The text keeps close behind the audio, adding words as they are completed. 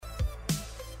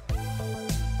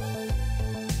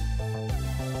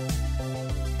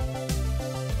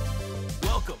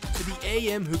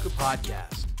AM Hookah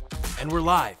Podcast. And we're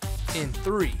live in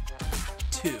 3,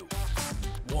 2,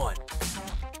 1.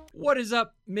 What is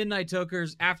up, Midnight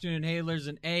Tokers, Afternoon Hailers,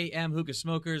 and AM Hookah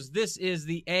Smokers? This is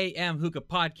the AM Hookah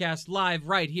Podcast live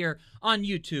right here on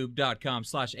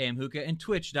YouTube.com/AM Hookah and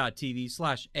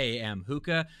Twitch.tv/AM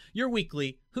Hookah, your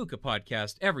weekly hookah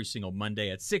podcast every single Monday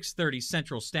at 6:30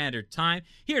 Central Standard Time,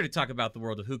 here to talk about the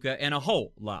world of hookah and a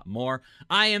whole lot more.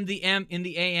 I am the M in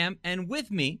the AM, and with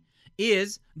me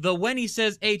is the when he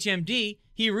says HMD,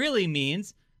 he really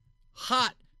means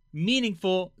hot,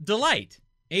 meaningful delight.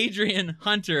 Adrian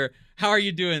Hunter, how are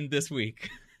you doing this week?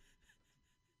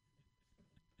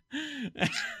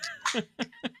 Did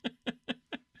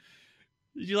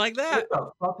you like that? What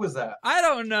the fuck was that? I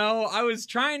don't know. I was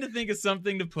trying to think of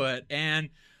something to put, and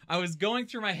I was going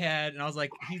through my head, and I was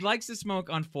like, he likes to smoke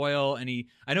on foil, and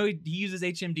I know he uses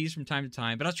HMDs from time to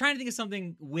time, but I was trying to think of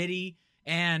something witty,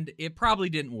 and it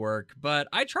probably didn't work, but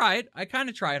I tried. I kind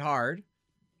of tried hard,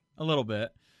 a little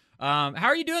bit. How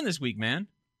are you doing this week, man?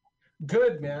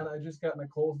 Good, man. I just got my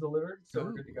coals delivered, so Ooh.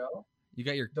 we're good to go. You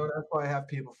got your... Don't ask why I have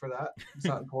people for that. It's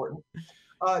not important.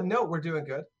 No, we're doing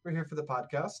good. We're here for the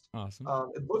podcast. Awesome.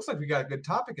 It looks like we got a good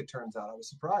topic, it turns out. I was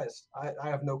surprised. I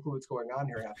have no clue what's going on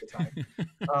here half the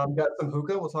time. Got some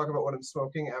hookah. We'll talk about what I'm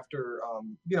smoking after,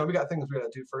 we got things we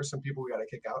got to do first, some people we got to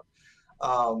kick out.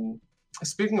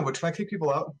 Speaking of which, can I kick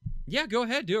people out? Yeah, go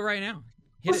ahead. Do it right now.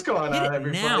 What's going on,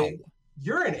 everybody? Now.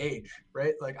 You're an age,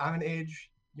 right? Like, I'm an age.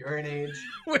 You're an age.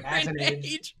 We're as an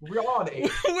age. We're all an age.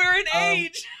 We're an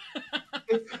age.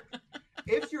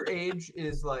 if your age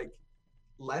is like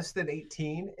less than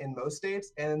 18 in most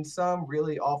states, and in some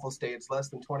really awful states less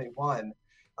than 21,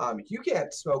 you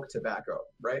can't smoke tobacco,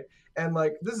 right? And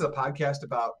like, this is a podcast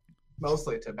about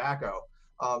mostly tobacco.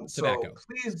 So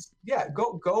please,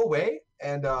 go away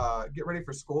and get ready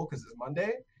for school because it's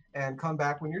Monday, and come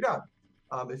back when you're done.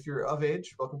 If you're of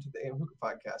age, welcome to the AM Hookah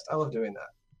Podcast. I love doing that.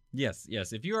 Yes.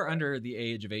 If you are under the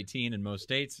age of 18 in most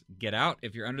states, get out.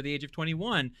 If you're under the age of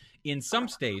 21 in some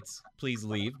states, please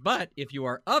leave. But if you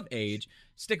are of age,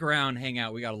 stick around, hang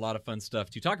out. We got a lot of fun stuff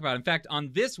to talk about. In fact,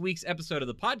 on this week's episode of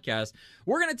the podcast,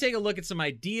 we're going to take a look at some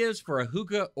ideas for a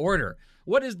hookah order.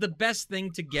 What is the best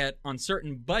thing to get on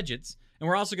certain budgets? And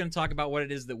we're also going to talk about what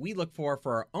it is that we look for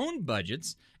our own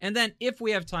budgets. And then if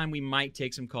we have time, we might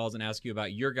take some calls and ask you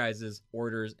about your guys'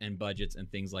 orders and budgets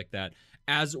and things like that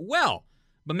as well.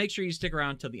 But make sure you stick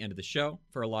around till the end of the show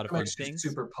for a lot of fun things.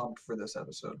 Super pumped for this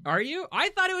episode. Are you? I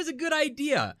thought it was a good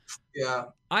idea. Yeah.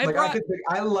 I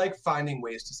like finding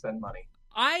ways to spend money.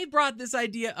 I brought this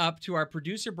idea up to our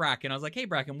producer, Bracken. I was like, hey,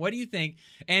 Bracken, what do you think?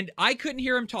 And I couldn't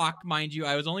hear him talk, mind you.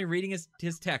 I was only reading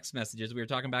his text messages. We were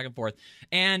talking back and forth.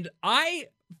 And I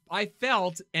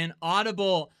felt an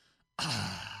audible...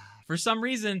 For some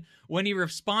reason, when he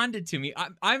responded to me,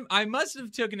 I must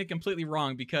have taken it completely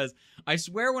wrong, because I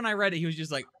swear when I read it, he was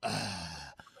just like,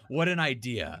 what an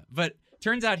idea. But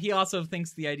turns out he also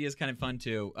thinks the idea is kind of fun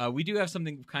too. We do have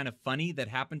something kind of funny that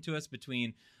happened to us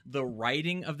between the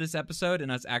writing of this episode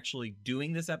and us actually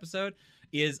doing this episode.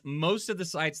 Is most of the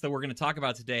sites that we're going to talk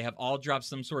about today have all dropped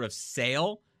some sort of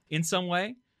sale in some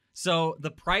way. So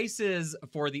the prices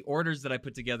for the orders that I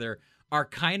put together are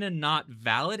kind of not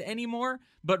valid anymore,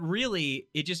 but really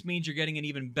it just means you're getting an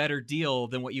even better deal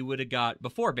than what you would have got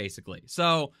before, basically.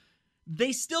 So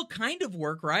they still kind of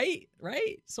work, right?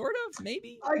 Sort of,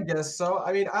 maybe? I guess so.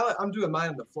 I mean, I'm doing mine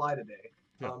on the fly today,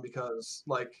 because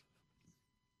like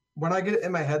when I get it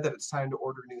in my head that it's time to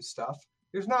order new stuff,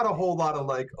 there's not a whole lot of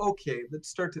like, okay, let's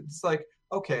start to, it's like,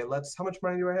 okay, how much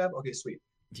money do I have? Okay, sweet.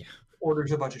 Yeah.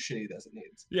 Orders a bunch of shitty as it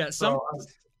needs. Yeah,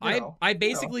 I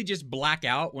basically just black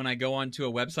out when I go onto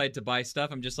a website to buy stuff.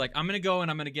 I'm just like, I'm going to go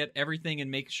and I'm going to get everything and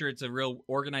make sure it's a real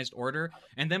organized order.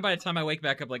 And then by the time I wake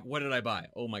back up, like, what did I buy?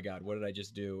 Oh my God, what did I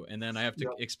just do? And then I have to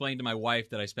explain to my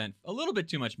wife that I spent a little bit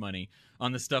too much money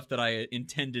on the stuff that I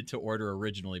intended to order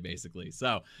originally, basically.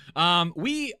 So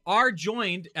we are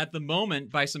joined at the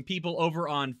moment by some people over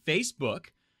on Facebook.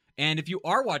 And if you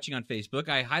are watching on Facebook,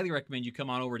 I highly recommend you come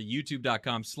on over to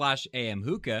youtube.com/AM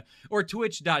Hookah or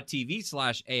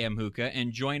twitch.tv/AM Hookah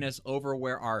and join us over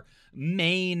where our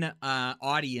main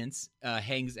audience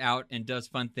hangs out and does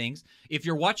fun things. If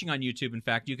you're watching on YouTube, in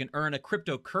fact, you can earn a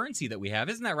cryptocurrency that we have.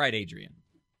 Isn't that right, Adrian?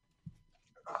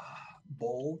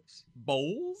 Bowls?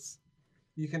 Bowls?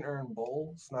 You can earn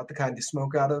bowls, not the kind you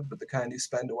smoke out of, but the kind you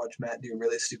spend to watch Matt do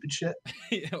really stupid shit.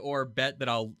 Or bet that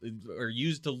or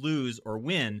use to lose or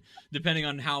win, depending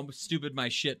on how stupid my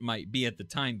shit might be at the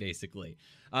time, basically.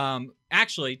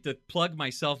 Actually, to plug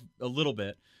myself a little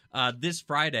bit, this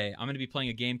Friday, I'm going to be playing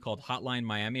a game called Hotline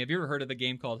Miami. Have you ever heard of a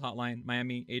game called Hotline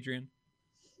Miami, Adrian?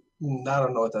 I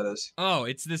don't know what that is. Oh,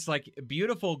 it's this like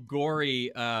beautiful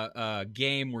gory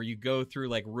game where you go through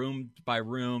like room by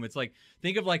room. It's like,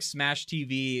 think of like Smash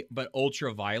TV but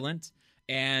ultra violent,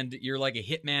 and you're like a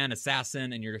hitman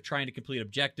assassin and you're trying to complete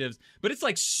objectives, but it's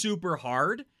like super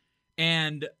hard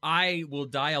and I will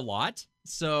die a lot.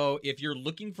 So if you're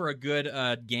looking for a good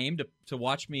game to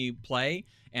watch me play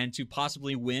and to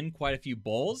possibly win quite a few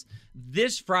bowls,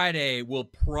 this Friday will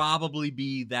probably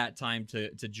be that time to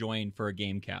join for a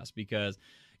game cast, because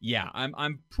yeah,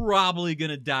 I'm probably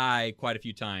gonna die quite a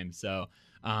few times. So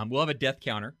we'll have a death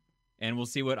counter and we'll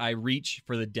see what I reach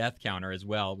for the death counter as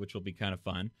well, which will be kind of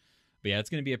fun. But yeah, it's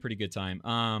gonna be a pretty good time.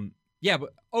 Yeah,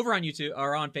 but over on YouTube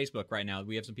or on Facebook right now,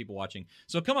 we have some people watching.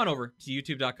 So come on over to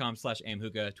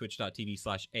youtube.com/amhookah,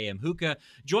 twitch.tv/amhookah.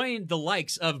 Join the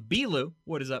likes of Bilu.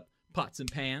 What is up, Pots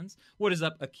and Pans? What is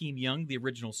up, Akeem Young, the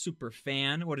original super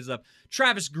fan? What is up,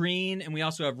 Travis Green? And we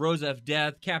also have Rose F.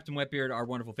 Death, Captain Wetbeard, our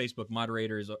wonderful Facebook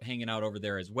moderators hanging out over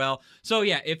there as well. So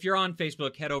yeah, if you're on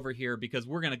Facebook, head over here because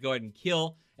we're going to go ahead and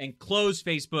kill and close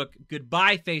Facebook.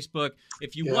 Goodbye, Facebook.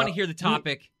 If you want to hear the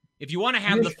topic, if you want to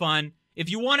have the fun, if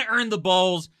you want to earn the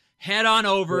bowls, head on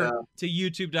over to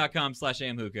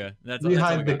youtube.com/amhookah. That's we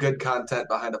hide the good content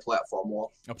behind a platform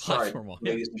wall. A platform wall,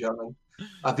 ladies and gentlemen.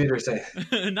 Peter saying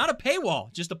not a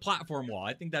paywall, just a platform wall.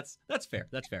 I think that's fair.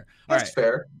 That's fair. That's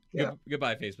fair. Yeah.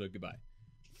 Goodbye, Facebook. Goodbye.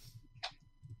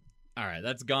 All right,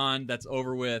 that's gone. That's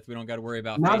over with. We don't got to worry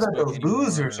about now Facebook that the anymore.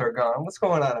 Losers are gone. What's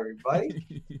going on,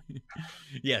 everybody?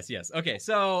 Yes. Okay,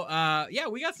 so yeah,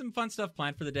 we got some fun stuff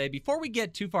planned for the day. Before we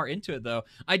get too far into it, though,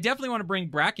 I definitely want to bring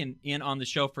Bracken in on the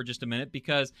show for just a minute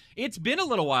because it's been a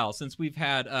little while since we've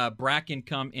had Bracken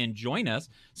come and join us.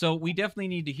 So we definitely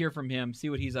need to hear from him, see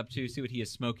what he's up to, see what he is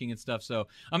smoking and stuff. So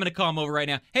I'm going to call him over right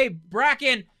now. Hey,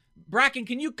 Bracken,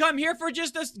 can you come here for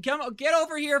just a get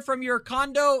over here from your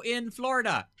condo in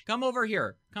Florida? Come over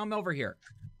here.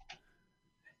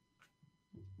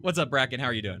 What's up, Bracken? How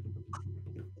are you doing?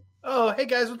 Oh, hey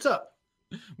guys, what's up?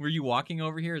 Were you walking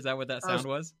over here? Is that what that sound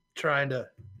was? Trying to.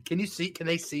 Can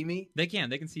they see me? They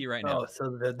can see you right now. Oh,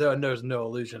 so there's no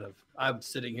illusion of I'm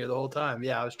sitting here the whole time.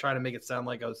 Yeah, I was trying to make it sound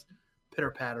like I was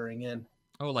pitter-pattering in.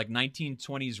 Oh, like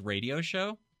 1920s radio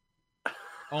show?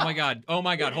 Oh my god. Hold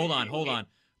on.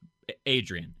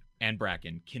 Adrian and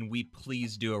Bracken, can we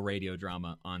please do a radio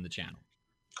drama on the channel?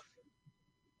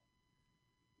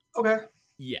 Okay.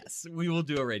 Yes, we will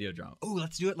do a radio drama. Oh,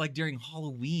 let's do it like during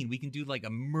Halloween. We can do like a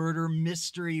murder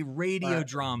mystery radio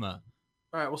drama.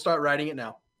 All right, we'll start writing it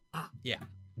now. Yeah.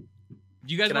 Do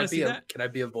you guys want to see that? Can I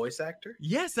be a voice actor?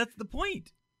 Yes, that's the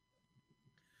point.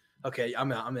 Okay,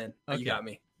 I'm in. Okay. You got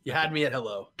me. You had me at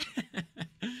hello.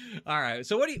 All right.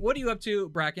 So what are you up to,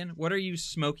 Bracken? What are you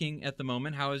smoking at the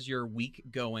moment? How is your week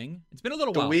going? It's been a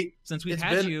little while since we've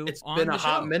had you on the show. It's been a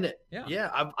hot minute. Yeah.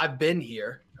 I've been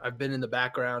here. I've been in the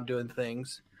background doing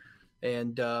things.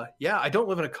 And I don't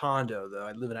live in a condo though.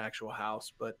 I live in an actual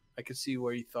house, but I could see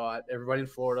where you thought everybody in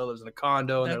Florida lives in a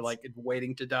condo and they're like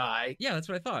waiting to die. Yeah, that's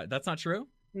what I thought. That's not true?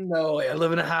 No, I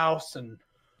live in a house and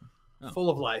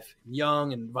full of life,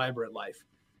 young and vibrant life.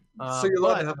 So you're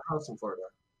allowed to have a house in Florida?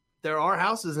 There are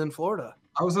houses in Florida.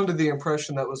 I was under the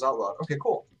impression that was outlawed. Okay,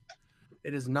 cool.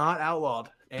 It is not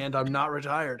outlawed, and I'm not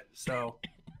retired. So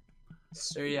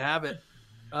there you have it.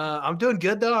 I'm doing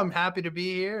good though. I'm happy to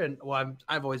be here, and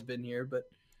I've always been here, but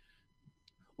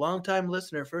long-time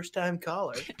listener, first-time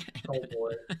caller. Oh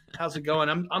boy, how's it going?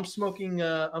 I'm smoking.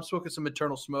 I'm smoking some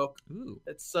Eternal Smoke. Ooh.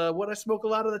 It's what I smoke a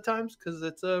lot of the times because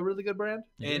it's a really good brand.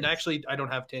 And actually, I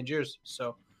don't have Tangiers,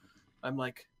 so I'm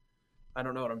like, I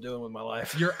don't know what I'm doing with my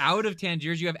life. You're out of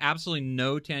Tangiers. You have absolutely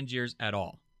no Tangiers at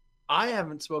all. I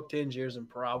haven't smoked Tangiers in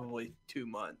probably 2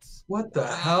 months. What the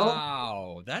hell?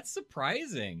 Wow, that's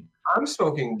surprising. I'm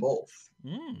smoking both.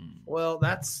 Well,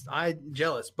 I'm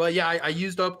jealous. But yeah, I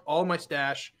used up all my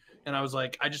stash, and I was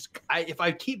like, if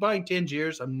I keep buying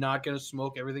Tangiers, I'm not going to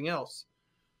smoke everything else.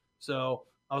 So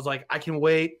I was like, I can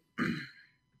wait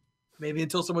maybe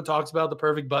until someone talks about the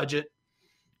perfect budget.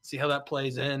 See how that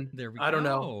plays in. There we go. I don't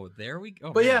know. There we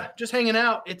go. But yeah, just hanging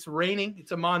out. It's raining.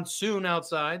 It's a monsoon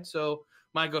outside, so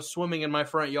might go swimming in my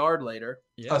front yard later.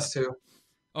 Yeah. Us too.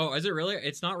 Oh, is it really?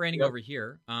 It's not raining over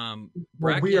here. Well,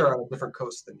 Bracken, we are on a different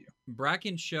coast than you.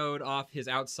 Bracken showed off his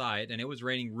outside, and it was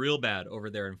raining real bad over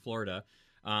there in Florida.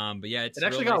 But yeah, it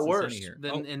actually got worse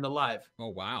than in the live. Oh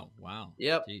wow.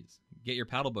 Yep. Jeez. Get your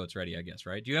paddle boats ready, I guess,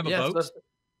 right? Do you have a boat?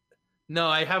 No,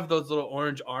 I have those little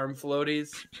orange arm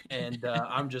floaties, and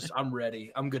I'm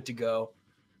ready. I'm good to go.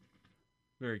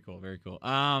 Very cool.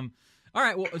 All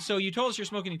right. Well, so you told us you're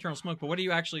smoking Eternal Smoke, but what are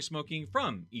you actually smoking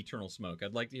from Eternal Smoke?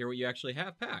 I'd like to hear what you actually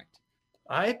have packed.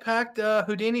 I packed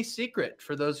Houdini's Secret.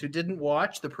 For those who didn't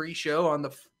watch the pre-show on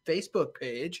the Facebook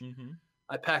page.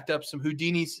 I packed up some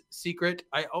Houdini's Secret.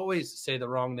 I always say the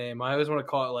wrong name. I always want to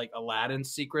call it like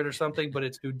Aladdin's Secret or something, but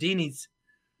it's Houdini's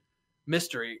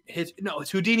Mystery. It's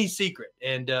Houdini's Secret,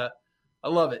 and I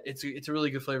love it. It's a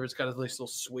really good flavor. It's got a nice little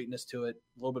sweetness to it.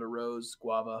 A little bit of rose,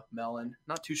 guava, melon.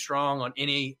 Not too strong on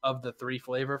any of the 3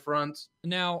 flavor fronts.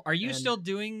 Now, are you still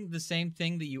doing the same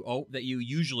thing that you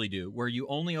usually do, where you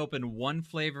only open 1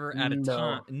 flavor at a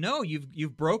time? No,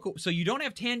 you've broke. So you don't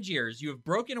have Tangiers. You have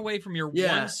broken away from your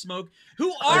one smoke.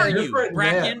 Who are you,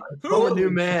 Bracken? Who I'm a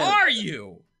new man. are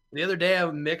you? The other day I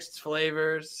mixed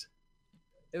flavors.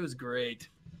 It was great.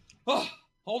 Oh,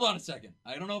 hold on a second.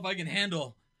 I don't know if I can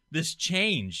handle this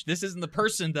change. This isn't the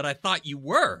person that I thought you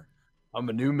were. I'm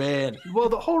a new man. Well,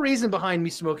 the whole reason behind me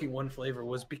smoking 1 flavor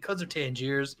was because of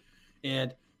Tangiers.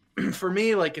 And for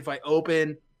me, like if I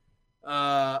open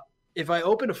a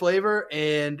flavor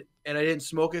and I didn't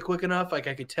smoke it quick enough, like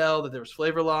I could tell that there was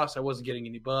flavor loss. I wasn't getting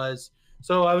any buzz.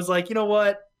 So I was like, you know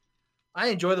what? I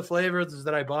enjoy the flavors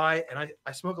that I buy, and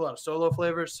I smoke a lot of solo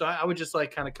flavors. So I would just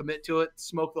like kind of commit to it,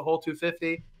 smoke the whole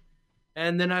 250.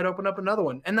 And then I'd open up another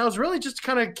one. And that was really just to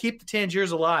kind of keep the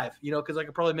Tangiers alive, because I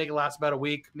could probably make it last about a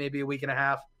week, maybe a week and a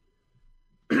half.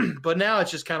 But now it's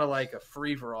just kind of like a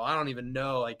free-for-all. I don't even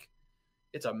know. Like,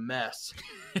 it's a mess.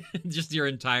 Just your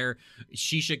entire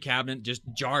shisha cabinet, just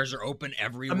jars are open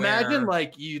everywhere. Imagine,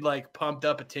 like, you, like, pumped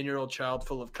up a 10-year-old child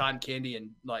full of cotton candy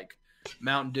and, like,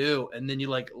 Mountain Dew, and then you,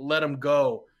 like, let them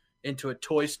go into a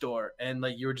toy store, and,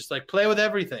 like, you were just like, play with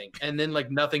everything. And then,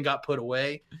 like, nothing got put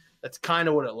away. That's kind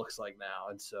of what it looks like now.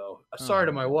 And so, sorry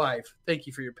to my wife. Thank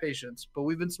you for your patience. But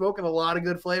we've been smoking a lot of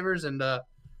good flavors, and,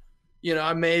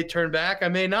 I may turn back. I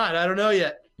may not. I don't know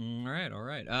yet. All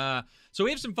right. So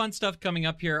we have some fun stuff coming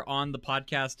up here on the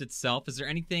podcast itself. Is there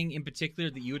anything in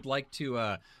particular that you would like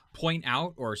to point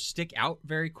out or stick out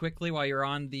very quickly while you're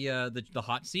on the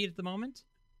hot seat at the moment?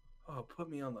 Oh, put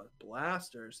me on the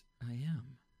blasters. I am.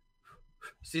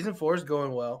 Season 4 is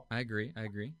going well. I agree.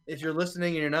 If you're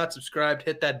listening and you're not subscribed,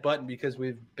 hit that button because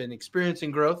we've been experiencing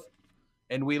growth,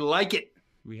 and we like it.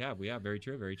 We have. Very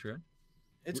true.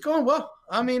 It's going well.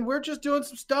 I mean, we're just doing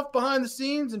some stuff behind the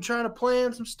scenes and trying to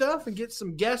plan some stuff and get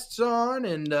some guests on.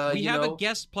 And we have a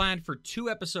guest planned for 2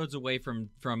 episodes away from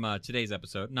today's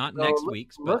episode, not next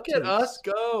week's. But look at us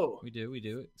go. We do.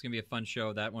 It's gonna be a fun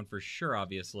show. That one for sure,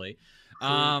 obviously.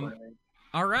 All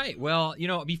right. Well,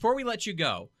 before we let you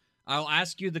go, I'll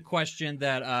ask you the question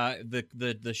that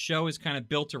the show is kind of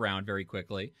built around very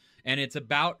quickly, and it's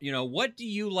about what do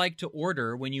you like to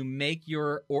order when you make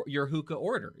your hookah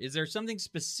order? Is there something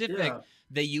specific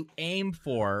that you aim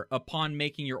for upon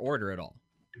making your order at all?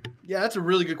 Yeah, that's a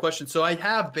really good question. So I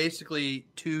have basically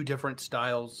 2 different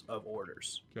styles of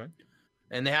orders. Okay,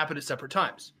 and they happen at separate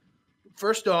times.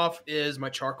 First off is my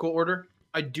charcoal order.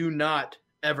 I do not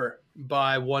ever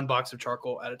buy 1 box of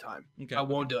charcoal at a time. Okay, I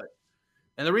won't do it.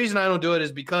 And the reason I don't do it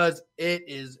is because it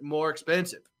is more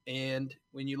expensive. And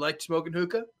when you like smoking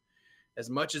hookah,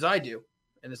 as much as I do,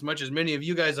 and as much as many of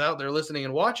you guys out there listening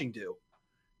and watching do,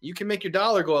 you can make your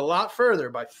dollar go a lot further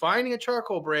by finding a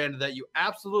charcoal brand that you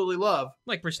absolutely love.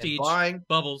 Like Prestige,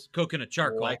 Bubbles, Coconut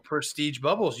Charcoal. Like Prestige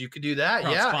Bubbles. You could do that.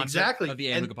 Proud exactly. Of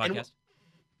the Hookah podcast. And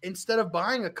instead of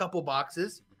buying a couple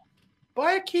boxes,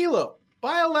 buy a kilo.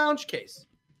 Buy a lounge case.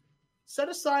 Set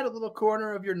aside a little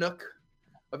corner of your nook,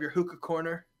 of your hookah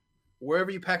corner, wherever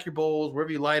you pack your bowls,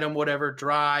 wherever you light them, whatever,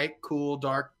 dry, cool,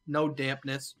 dark, no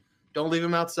dampness. Don't leave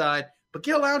them outside, but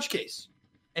get a lounge case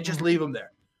and just leave them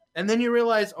there. And then you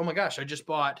realize, oh my gosh, I just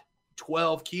bought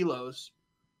 12 kilos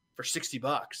for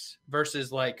 $60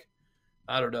 versus like,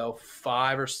 I don't know,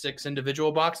 5 or 6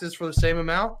 individual boxes for the same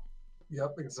amount.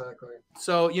 Yep, exactly.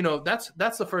 So,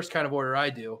 that's the first kind of order I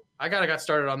do. I got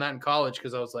started on that in college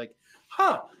because I was like,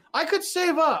 I could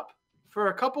save up for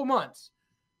a couple months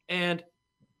and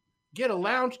get a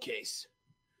lounge case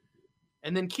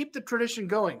and then keep the tradition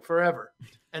going forever.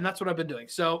 And that's what I've been doing.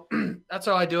 So that's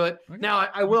how I do it. Okay. Now,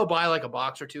 I will buy like a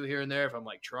box or 2 here and there if I'm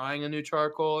like trying a new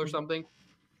charcoal or something.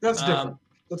 That's different.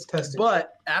 Let's test it.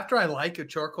 But after I like a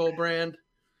charcoal brand,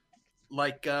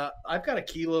 like I've got a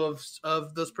kilo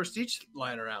of those Prestige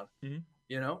lying around,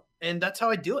 and that's how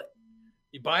I do it.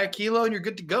 You buy a kilo and you're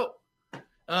good to go.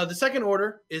 The second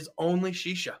order is only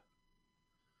shisha.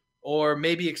 Or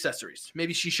maybe accessories,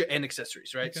 maybe shisha and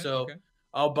accessories, right? Okay.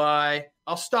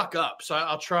 I'll stock up. So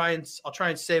I'll try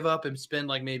and save up and spend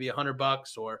like maybe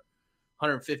 $100 or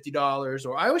 $150,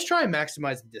 or I always try and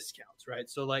maximize the discounts, right?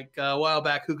 So like a while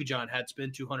back, Hookah John had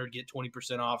spend $200, get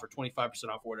 20% off or 25%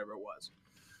 off, or whatever it was.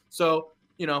 So,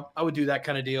 I would do that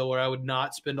kind of deal where I would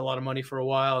not spend a lot of money for a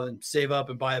while and save up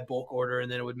and buy a bulk order,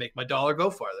 and then it would make my dollar go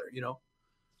farther,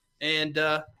 And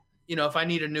if I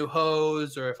need a new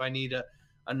hose or if I need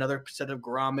another set of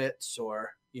grommets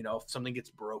or, if something gets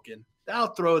broken,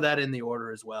 I'll throw that in the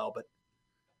order as well. But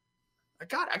I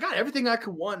got everything I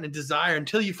could want and desire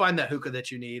until you find that hookah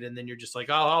that you need. And then you're just like,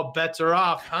 oh, all bets are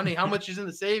off. Honey, how much is in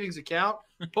the savings account?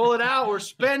 Pull it out. We're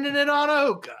spending it on a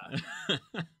hookah.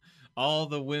 All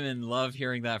the women love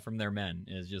hearing that from their men.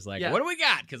 Is just like, Yeah. What do we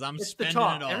got? Because I'm It's spending the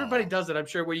talk. it all. Everybody does it, I'm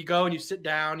sure. Where you go and you sit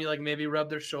down, you like maybe rub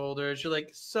their shoulders. You're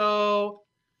like, so,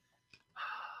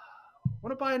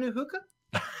 want to buy a new hookah?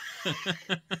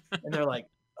 And they're like,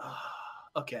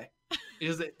 oh, okay.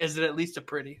 Is it at least a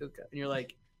pretty hookah? And you're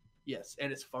like, yes,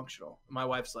 and it's functional. My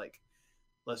wife's like,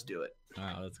 let's do it.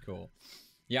 Oh, that's cool.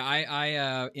 Yeah,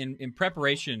 I in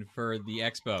preparation for the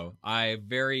expo, I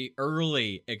very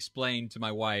early explained to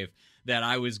my wife that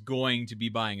I was going to be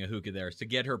buying a hookah there to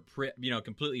get her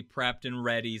completely prepped and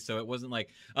ready, so it wasn't like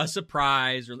a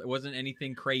surprise or it wasn't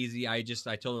anything crazy. I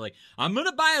told her like, I'm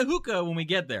gonna buy a hookah when we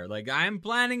get there. Like, I'm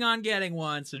planning on getting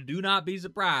one, so do not be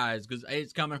surprised because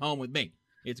it's coming home with me.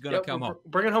 It's gonna come home.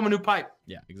 Bringing home a new pipe.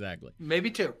 Yeah, exactly.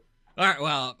 Maybe two. All right.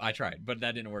 Well, I tried, but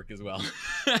that didn't work as well.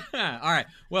 All right.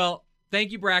 Well,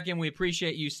 thank you, Bracken. We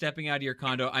appreciate you stepping out of your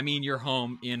condo. I mean, your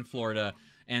home in Florida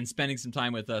and spending some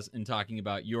time with us and talking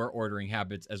about your ordering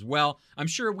habits as well. I'm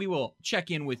sure we will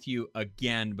check in with you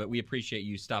again, but we appreciate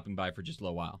you stopping by for just a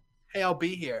little while. Hey, I'll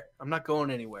be here. I'm not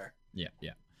going anywhere. Yeah.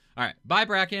 All right. Bye,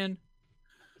 Bracken.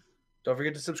 Don't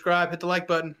forget to subscribe. Hit the like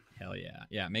button. Hell yeah.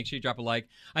 Yeah, make sure you drop a like.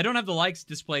 I don't have the likes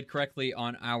displayed correctly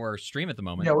on our stream at the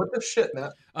moment. Yeah, what the shit,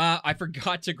 Matt? I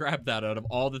forgot to grab that out of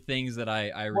all the things that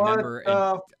I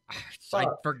remember. I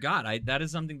forgot. That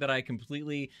is something that I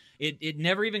completely... It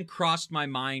never even crossed my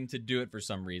mind to do it for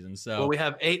some reason. So well, we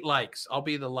have 8 likes. I'll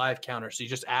be the live counter. So you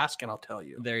just ask and I'll tell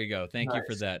you. There you go. Thank you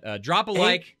for that. Drop a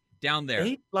like down there.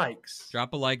 8 likes.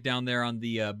 Drop a like down there on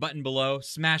the button below.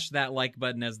 Smash that like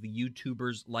button, as the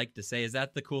YouTubers like to say. Is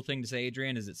that the cool thing to say,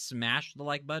 Adrian? Is it smash the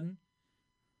like button?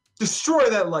 Destroy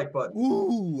that like button.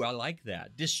 Ooh, I like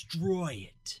that. Destroy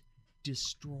it.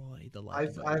 Destroy the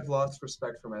like button. I've lost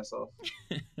respect for myself.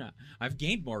 I've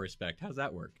gained more respect. How's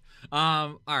that work?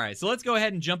 All right, so let's go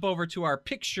ahead and jump over to our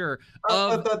picture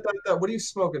of... What are you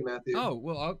smoking, Matthew? Oh,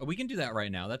 well, we can do that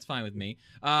right now. That's fine with me.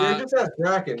 Yeah, just ask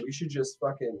Bracken. We should just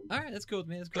fucking... All right, that's cool with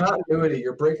me. That's cool. Continuity.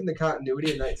 You're breaking the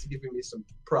continuity, and that's giving me some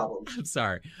problems. I'm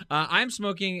sorry. I'm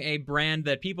smoking a brand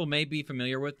that people may be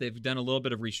familiar with. They've done a little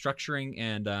bit of restructuring,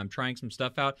 and I'm trying some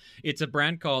stuff out. It's a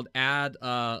brand called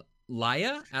Adalia. I'm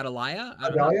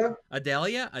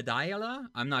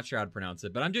not sure how to pronounce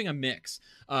it, but I'm doing a mix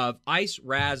of ice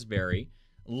raspberry,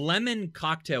 lemon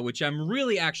cocktail, which I'm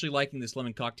really actually liking this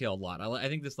lemon cocktail a lot. I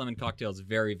think this lemon cocktail is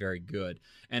very, very good.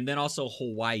 And then also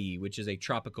Hawaii, which is a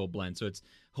tropical blend. So it's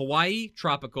Hawaii,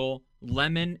 tropical,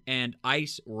 lemon, and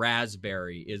ice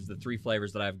raspberry is the 3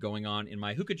 flavors that I have going on in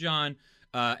my Hookah John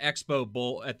Expo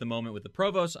bowl at the moment with the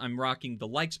Provost. I'm rocking the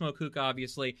Like Smoke hookah,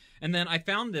 obviously. And then I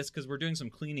found this because we're doing some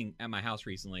cleaning at my house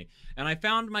recently. And I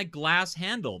found my glass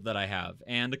handle that I have.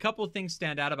 And a couple of things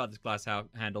stand out about this glass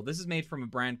handle. This is made from a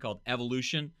brand called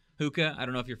Evolution Hookah. I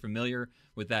don't know if you're familiar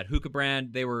with that hookah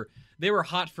brand. They were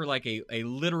hot for like a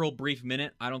literal brief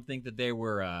minute. I don't think that they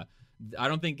were... I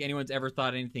don't think anyone's ever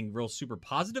thought anything real super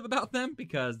positive about them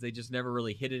because they just never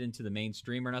really hit it into the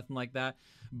mainstream or nothing like that.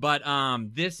 But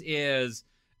this is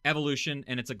Evolution,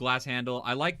 and it's a glass handle.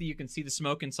 I like that you can see the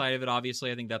smoke inside of it,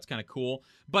 obviously. I think that's kind of cool.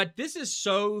 But this is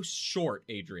so short,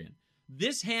 Adrian.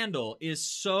 This handle is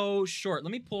so short.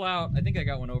 Let me pull out. I think I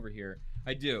got one over here.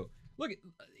 I do. Look at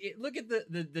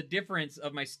the difference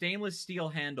of my stainless steel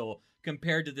handle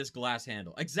compared to this glass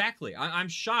handle. Exactly. I'm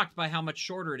shocked by how much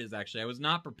shorter it is, actually. I was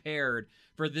not prepared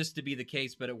for this to be the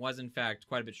case, but it was, in fact,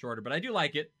 quite a bit shorter. But I do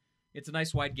like it. It's a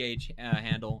nice wide gauge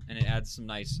handle, and it adds some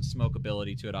nice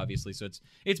smokability to it, obviously. So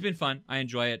it's been fun. I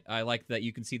enjoy it. I like that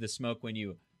you can see the smoke when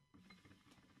you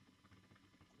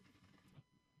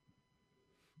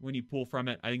pull from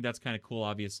it. I think that's kind of cool,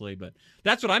 obviously. But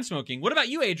that's what I'm smoking. What about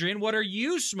you, Adrian? What are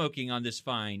you smoking on this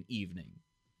fine evening?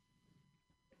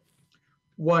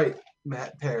 White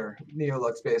matte pear,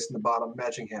 Neolux base in the bottom,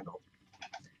 matching handle.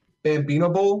 Bambino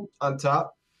bowl on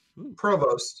top. Ooh.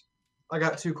 Provost. I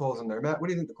got 2 coals in there. Matt, what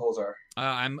do you think the coals are?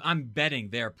 I'm betting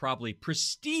they're probably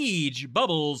Prestige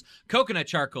Bubbles Coconut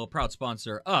Charcoal, proud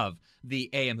sponsor of the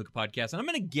AM Hookah Podcast. And I'm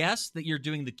going to guess that you're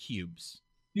doing the cubes.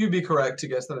 You'd be correct to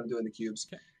guess that I'm doing the cubes.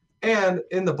 Okay. And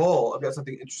in the bowl, I've got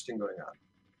something interesting going on.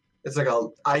 It's like a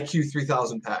IQ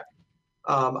 3000 pack.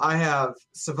 I have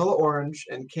Sevilla Orange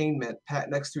and Cane Mint pat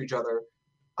next to each other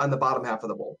on the bottom half of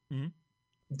the bowl. Mm-hmm.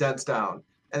 Dense down.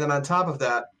 And then on top of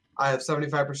that, I have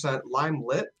 75% lime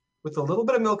lit with a little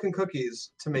bit of milk and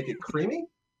cookies to make it creamy.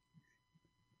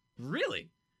 Really?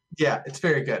 Yeah, it's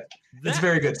very good. It's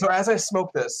very good. So as I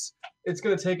smoke this, it's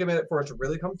going to take a minute for it to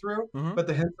really come through, but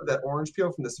the hint of that orange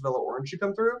peel from the Sevilla orange should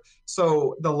come through.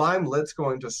 So the lime lit's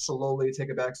going to slowly take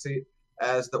a backseat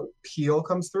as the peel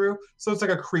comes through. So it's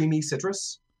like a creamy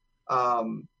citrus.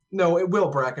 No, it will,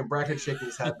 Bracken. Bracken's shaking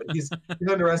his head, but he's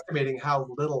underestimating how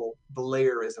little the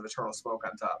layer is of eternal smoke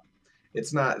on top.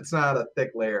 It's not a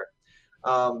thick layer.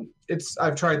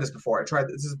 I've tried this before.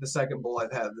 This is the second bowl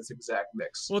I've had this exact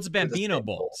mix. Well, it's a Bambino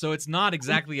bowl, so it's not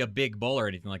exactly a big bowl or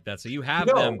anything like that. So you have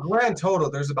them. Grand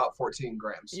total, there's about 14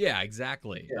 grams. Yeah,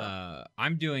 exactly. Yeah. I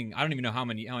don't even know how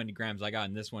many grams I got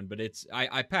in this one, but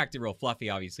I packed it real fluffy.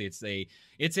 Obviously,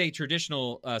 it's a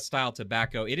traditional style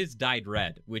tobacco. It is dyed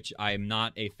red, which I am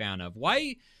not a fan of.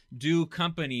 Why do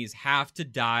companies have to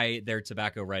dye their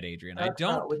tobacco red, Adrian? That's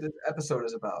not what this episode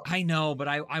is about. I know, but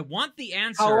I want the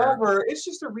answer. However, it's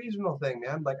just a regional thing,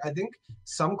 man. Like, I think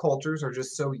some cultures are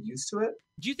just so used to it.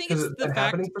 Do you think it's been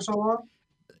happening for so long?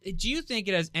 Do you think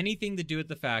it has anything to do with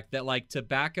the fact that, like,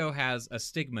 tobacco has a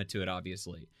stigma to it,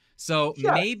 obviously? So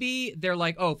maybe they're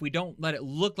like, oh, if we don't let it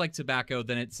look like tobacco,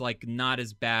 then it's, like, not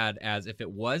as bad as if it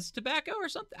was tobacco or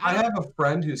something? I have a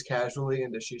friend who's casually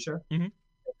into shisha and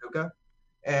hookah.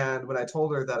 And when I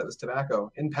told her that it was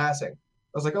tobacco, in passing,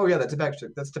 I was like, "Oh yeah, that's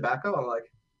tobacco." I'm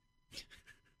like,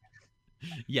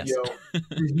 "Yes." Yo,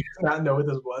 did you not know what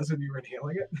this was when you were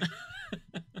inhaling it?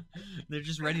 They're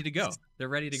just ready to go. They're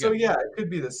ready to go. So yeah, it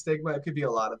could be the stigma. It could be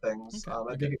a lot of things.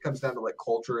 I think it comes down to like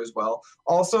culture as well.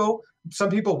 Also, some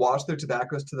people watch their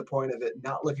tobaccos to the point of it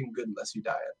not looking good unless you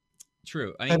dye it.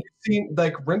 True. Have you seen,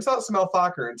 like, rinse out some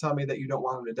alfalfa and tell me that you don't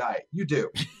want them to dye it? You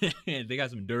do. They got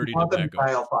some dirty tobacco. Them to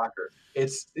dye alfalfa.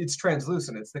 It's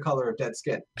translucent. It's the color of dead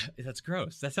skin. That's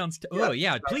gross. That sounds.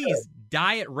 Please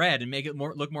dye it red and make it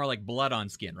look more like blood on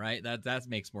skin. Right. That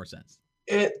makes more sense.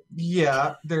 When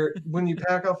you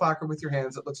pack alfalfa with your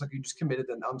hands, it looks like you just committed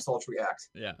an unsultry act.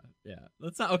 Yeah.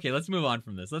 Let's move on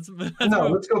from this. Let's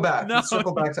go back. Let's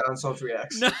circle back to unsultry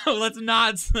acts. No, let's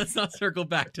not circle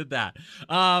back to that.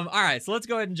 All right, so let's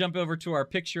go ahead and jump over to our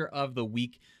picture of the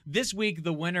week. This week,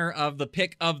 the winner of the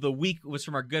pick of the week was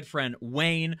from our good friend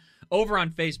Wayne over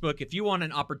on Facebook. If you want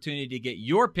an opportunity to get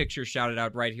your picture shouted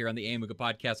out right here on the AM Hookah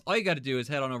Podcast, all you got to do is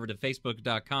head on over to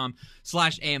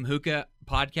facebook.com/AM Hookah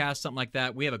Podcast, something like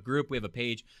that. We have a group, we have a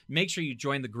page. Make sure you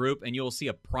join the group, and you'll see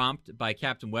a prompt by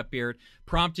Captain Wetbeard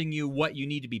prompting you what you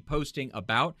need to be posting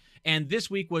about. And this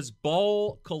week was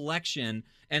bowl collection,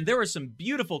 and there were some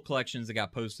beautiful collections that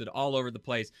got posted all over the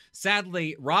place.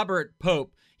 Sadly, Robert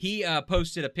Pope, he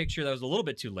posted a picture that was a little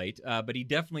bit too late, but he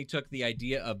definitely took the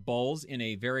idea of bowls in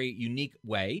a very unique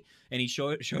way, and he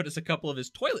showed us a couple of his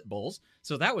toilet bowls,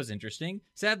 so that was interesting.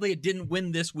 Sadly, it didn't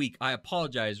win this week. I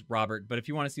apologize, Robert, but if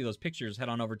you want to see those pictures, head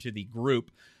on over to the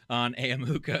group on AM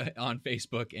Hookah on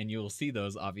Facebook, and you'll see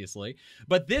those, obviously.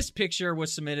 But this picture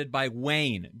was submitted by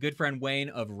Wayne, good friend Wayne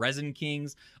of Resin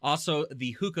Kings, also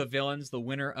the Hookah Villains, the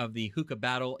winner of the Hookah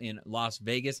Battle in Las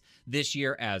Vegas this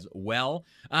year as well.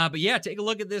 But yeah, take a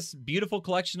look at this beautiful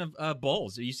collection of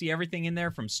bowls. You see everything in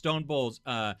there from stone bowls.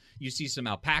 You see some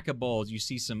alpaca bowls. You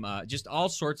see some just all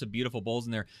sorts of beautiful bowls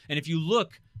in there. And if you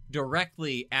look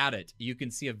directly at it, you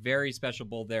can see a very special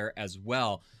bowl there as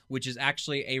well, which is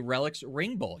actually a Relics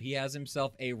ring bowl. He has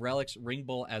himself a Relics ring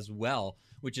bowl as well,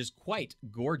 which is quite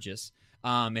gorgeous.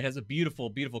 It has a beautiful,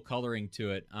 beautiful coloring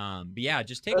to it. But yeah,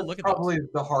 just take a look at that. Probably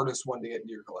the hardest one to get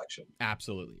into your collection.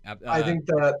 Absolutely. I think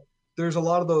that there's a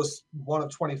lot of those 1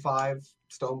 of 25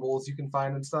 stone bowls you can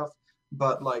find and stuff,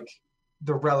 but like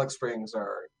the Relics rings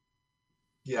are,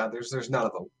 there's none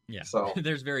of them. Yeah, so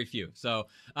there's very few. So,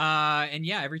 and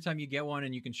yeah, every time you get one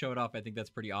and you can show it off, I think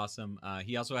that's pretty awesome.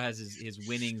 He also has his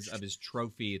winnings of his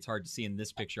trophy. It's hard to see in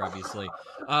this picture, obviously,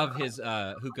 of his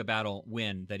Hookah Battle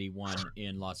win that he won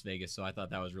in Las Vegas. So I thought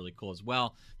that was really cool as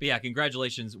well. But yeah,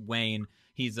 congratulations, Wayne.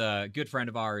 He's a good friend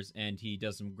of ours, and he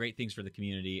does some great things for the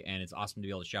community, and it's awesome to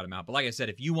be able to shout him out. But like I said,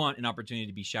 if you want an opportunity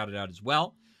to be shouted out as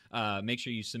well, make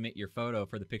sure you submit your photo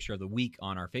for the picture of the week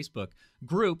on our Facebook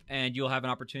group, and you'll have an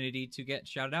opportunity to get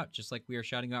shouted out, just like we are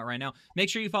shouting out right now. Make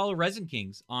sure you follow Resin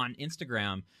Kings on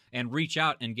Instagram and reach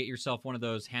out and get yourself one of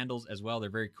those handles as well. They're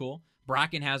very cool.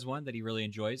 Bracken has one that he really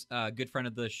enjoys. A good friend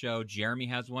of the show, Jeremy,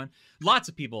 has one. Lots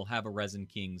of people have a Resin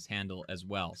Kings handle as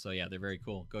well. So yeah, they're very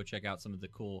cool. Go check out some of the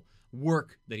cool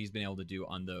work that he's been able to do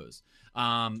on those.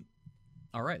 All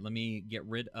right, let me get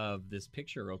rid of this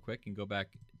picture real quick and go back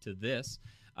to this.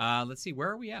 Let's see, where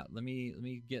are we at? Let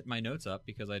me get my notes up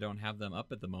because I don't have them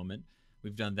up at the moment.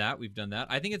 We've done that. We've done that.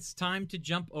 I think it's time to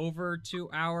jump over to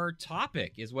our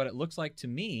topic, is what it looks like to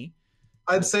me.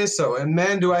 I'd say so. And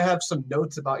man, do I have some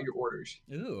notes about your orders.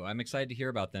 Ooh, I'm excited to hear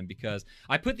about them because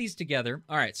I put these together.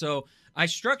 All right, so I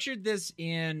structured this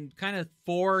in kind of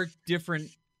 4 different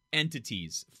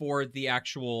entities for the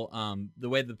actual the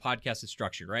way the podcast is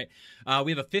structured, right?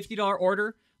 We have a $50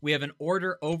 order, we have an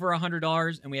order over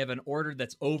 $100, and we have an order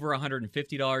that's over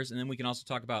 $150, and then we can also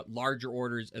talk about larger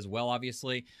orders as well,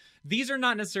 obviously. These are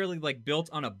not necessarily like built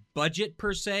on a budget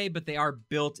per se, but they are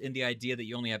built in the idea that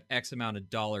you only have X amount of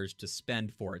dollars to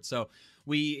spend for it. So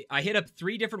I hit up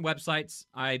 3 different websites.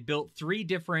 I built 3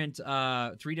 different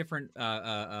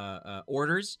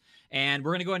orders, and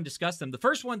we're going to go ahead and discuss them. The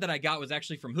first one that I got was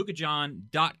actually from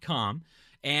hookahjohn.com,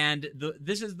 and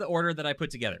this is the order that I put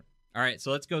together. All right,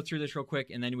 so let's go through this real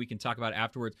quick, and then we can talk about it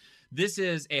afterwards. This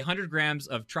is 100 grams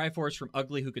of Triforce from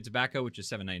Ugly Hookah Tobacco, which is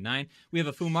 $7.99. We have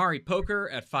a Fumari Poker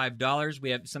at $5.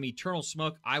 We have some Eternal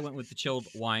Smoke. I went with the chilled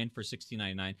wine for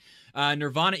 $16.99.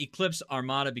 Nirvana Eclipse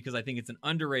Armada, because I think it's an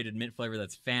underrated mint flavor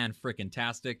that's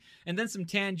fan-frickin-tastic. And then some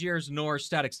Tangier's Nor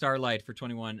Static Starlight for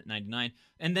 $21.99.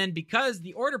 And then because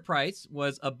the order price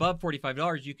was above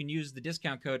 $45, you can use the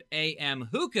discount code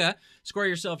AMHookah. Score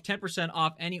yourself 10%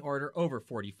 off any order over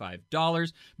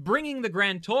 $45, bringing the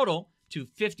grand total to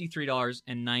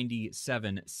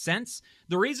 $53.97.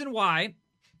 The reason why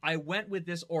I went with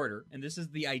this order, and this is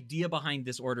the idea behind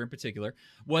this order in particular,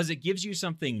 was it gives you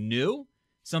something new,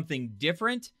 something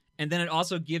different, and then it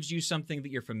also gives you something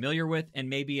that you're familiar with and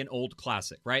maybe an old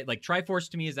classic, right? Like Triforce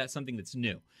to me, is that something that's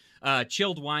new?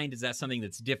 Chilled wine, is that something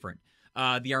that's different?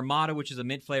 The Armada, which is a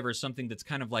mint flavor, is something that's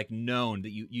kind of like known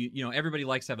that you know everybody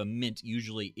likes to have a mint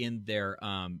usually in their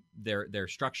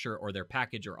structure or their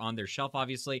package or on their shelf,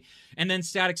 obviously. And then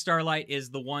Static Starlight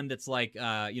is the one that's like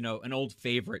an old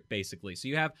favorite basically. So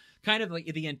you have kind of like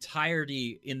the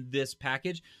entirety in this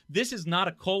package. This is not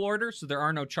a coal order, so there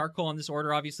are no charcoal on this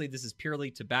order. Obviously, this is purely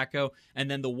tobacco, and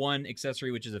then the one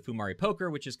accessory, which is a Fumari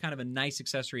Poker, which is kind of a nice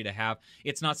accessory to have.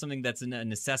 It's not something that's a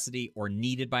necessity or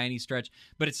needed by any stretch,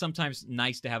 but it's sometimes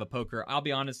nice to have a poker. I'll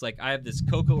be honest, like I have this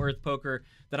Cocoa Earth poker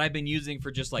that I've been using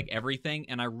for just like everything,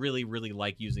 and I really, really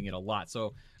like using it a lot.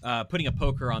 So putting a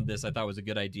poker on this I thought was a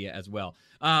good idea as well.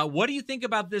 What do you think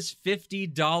about this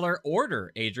 $50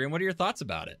 order, Adrian? What are your thoughts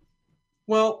about it?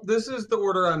 Well, this is the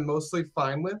order I'm mostly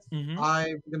fine with. Mm-hmm.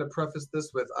 I'm going to preface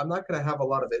this with I'm not going to have a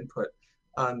lot of input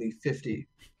on the $50,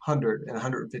 $100, and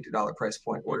 $150 price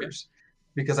point orders.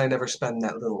 Because I never spend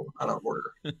that little on an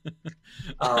order. To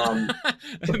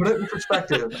put it in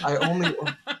perspective,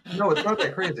 no, it's not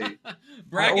that crazy.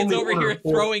 Bracken's over here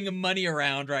throwing money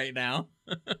around right now.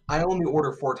 I only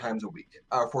order 4 times a week,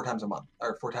 or 4 times a month,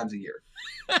 or 4 times a year.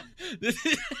 4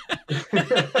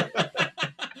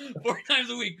 times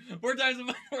a week, 4 times a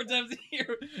month, 4 times a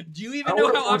year. Do you even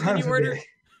know how often you order?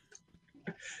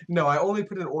 No, I only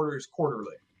put in orders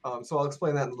quarterly. So I'll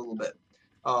explain that in a little bit.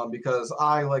 Because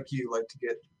I, like you, like to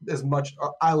get as much.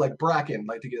 I, like Bracken,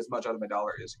 like to get as much out of my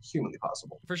dollar as humanly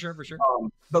possible. For sure, for sure.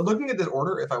 But looking at this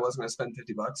order, if I was going to spend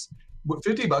 $50, what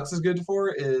 $50 is good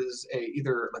for is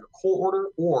either like a coal order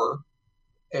or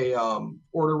a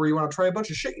order where you want to try a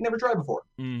bunch of shit you never tried before.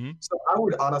 Mm-hmm. So I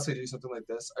would honestly do something like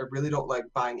this. I really don't like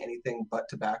buying anything but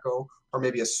tobacco or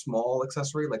maybe a small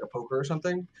accessory like a poker or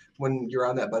something when you're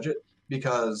on that budget,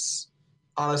 because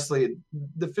honestly,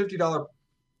 the $50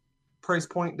 price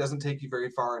point doesn't take you very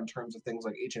far in terms of things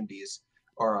like HMDs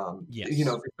or yes. If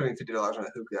you're putting $50 on a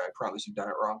hookah, I promise you've done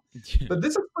it wrong. But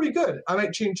this is pretty good. I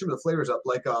might change some of the flavors up.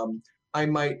 Like I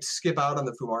might skip out on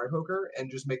the Fumari Poker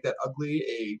and just make that ugly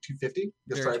a 250.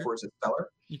 Because Triforce is stellar.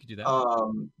 You could do that.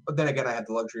 But then again, I had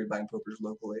the luxury of buying pokers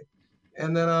locally.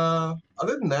 And then other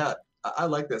than that, I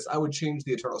like this. I would change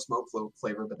the Eternal Smoke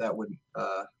flavor, but that wouldn't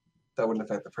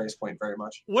affect the price point very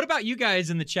much. What about you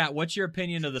guys in the chat? What's your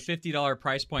opinion of the $50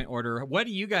 price point order? What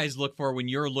do you guys look for when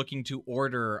you're looking to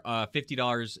order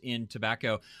 $50 in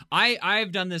tobacco?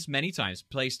 I've done this many times,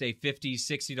 placed a $50,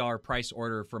 $60 price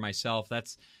order for myself.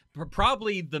 That's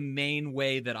probably the main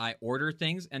way that I order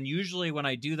things. And usually when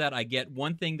I do that, I get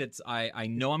one thing that's I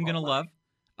know I'm going to love.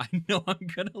 I know I'm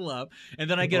going to love. And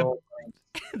then I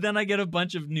get a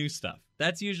bunch of new stuff.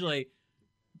 That's usually...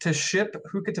 To ship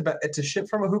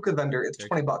from a hookah vendor, it's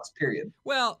 $20, period.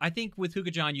 Well, I think with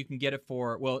Hookah John, you can get it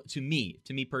for, well, to me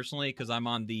personally, because I'm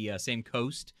on the same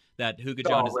coast that Hookah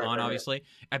John is right, on, right. obviously.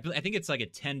 I think it's like a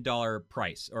 $10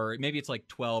 price, or maybe it's like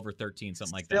 12 or 13,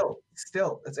 something like that.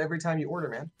 Still, it's every time you order,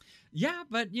 man. Yeah,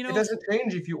 but it doesn't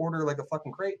change if you order like a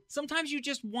fucking crate. Sometimes you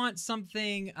just want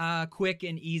something quick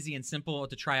and easy and simple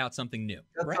to try out something new.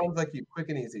 That sounds like you quick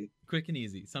and easy. Quick and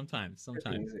easy. Sometimes.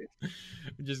 Easy.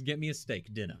 Just get me a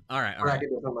steak dinner. All right. Bracket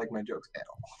doesn't like my jokes at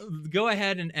all. Go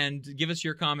ahead and give us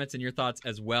your comments and your thoughts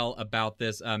as well about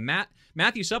this.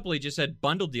 Matthew Suppley just said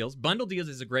bundle deals. Bundle deals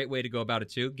is a great way to go about it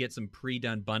too. Get some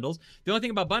pre-done bundles. The only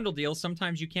thing about bundle deals,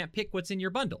 sometimes you can't pick what's in your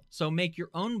bundle. So make your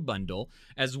own bundle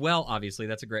as well. Obviously,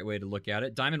 that's a great way to look at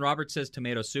it. Diamond Roberts says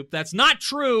tomato soup. That's not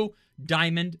true,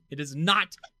 Diamond. It is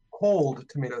not cold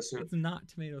tomato soup. It's not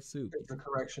tomato soup. It's the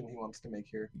correction he wants to make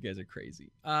here. You guys are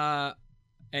crazy.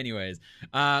 Anyways,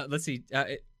 let's see.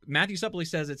 Matthew Suppley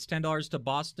says it's $10 to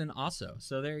Boston also.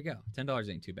 So there you go. $10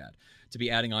 ain't too bad to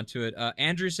be adding on to it.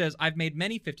 Andrew says, I've made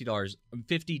many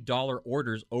 $50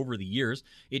 orders over the years.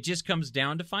 It just comes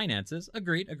down to finances.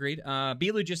 Agreed.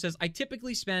 Bilu just says, I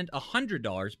typically spend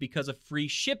 $100 because of free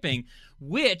shipping,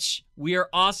 which we are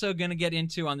also going to get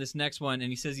into on this next one. And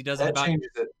he says he does it about...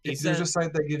 changes it. If there's a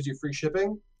site that gives you free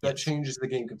shipping, that changes the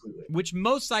game completely. Which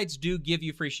most sites do give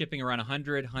you free shipping around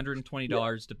 $100,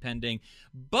 $120 depending.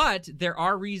 But there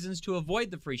are reasons to avoid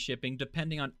the free shipping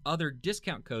depending on other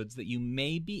discount codes that you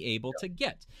may be able to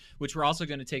get, which we're also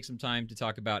going to take some time to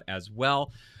talk about as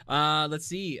well. Let's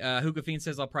see. Hookah Fiend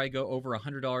says I'll probably go over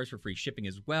 $100 for free shipping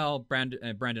as well.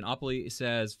 Brandon Opley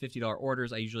says $50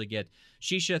 orders. I usually get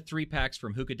Shisha 3-packs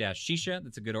from Hookah-Shisha.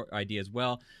 That's a good idea as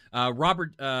well.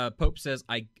 Robert Pope says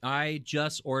I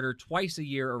just order twice a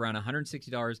year around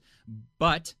 $160,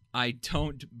 but I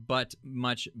don't but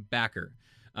much backer.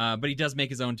 But he does make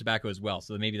his own tobacco as well,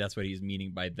 so maybe that's what he's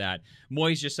meaning by that.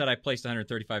 Moyes just said I placed a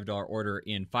 $135 order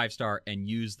in 5-star and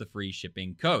used the free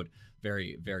shipping code.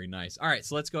 Very, very nice. All right,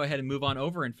 so let's go ahead and move on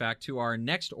over, in fact, to our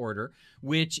next order,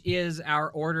 which is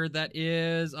our order that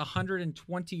is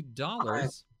 $120. I have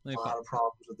a lot of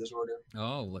problems with this order.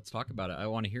 Oh, let's talk about it. I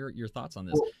want to hear your thoughts on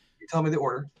this. Well, tell me the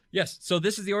order. Yes, so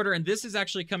this is the order, and this is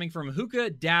actually coming from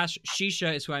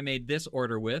Hookah-Shisha is who I made this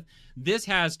order with. This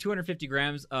has 250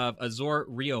 grams of Azor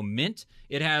Rio Mint.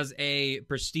 It has a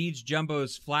Prestige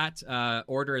Jumbo's Flat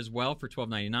order as well for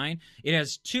 $12.99. It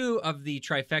has 2 of the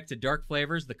trifecta dark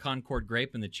flavors, the Concord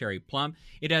Grape and the Cherry Plum.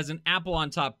 It has an Apple on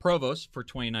Top Provost for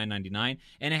 $29.99,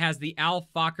 and it has the Al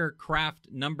Fakher Craft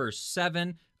No.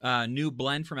 7 new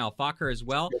blend from Al Fakher as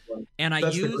well. And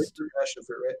That's used the grapefruit passion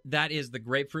fruit, right? That is the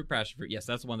grapefruit passion fruit. Yes,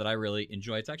 that's the one that I really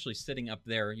enjoy. It's actually sitting up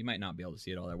there. You might not be able to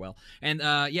see it all that well. And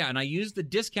and I used the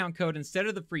discount code instead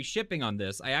of the free shipping on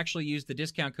this. I actually used the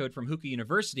discount code from Hookah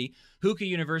University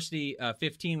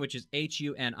 15, which is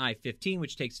HUNI 15,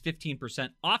 which takes 15%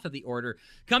 off of the order,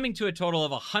 coming to a total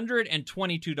of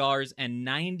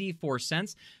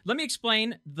 $122.94. Let me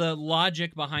explain the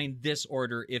logic behind this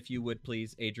order, if you would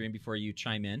please, Adrian, before you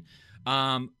chime in.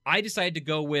 I decided to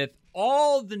go with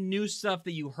all the new stuff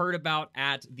that you heard about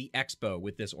at the expo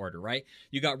with this order, right?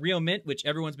 You got Rio Mint, which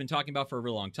everyone's been talking about for a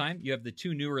real long time. You have the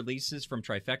 2 new releases from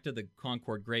Trifecta, the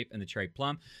Concord Grape and the Cherry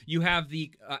Plum. You have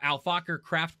the Al Fakher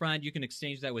Craft Brand. You can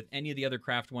exchange that with any of the other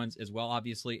craft ones as well,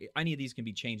 obviously. Any of these can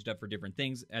be changed up for different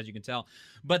things, as you can tell.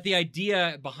 But the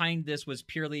idea behind this was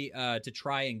purely to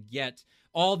try and get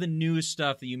all the new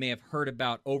stuff that you may have heard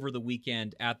about over the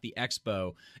weekend at the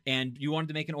expo, and you wanted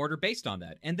to make an order based on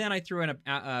that. And then I threw in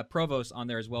a Provost on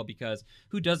there as well, because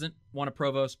who doesn't want a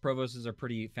Provost? Provostes are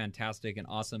pretty fantastic and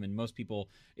awesome, and most people,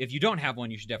 if you don't have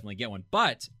one, you should definitely get one.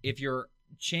 But if your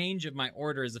change of my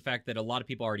order is the fact that a lot of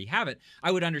people already have it,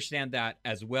 I would understand that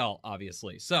as well,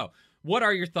 obviously. So what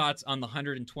are your thoughts on the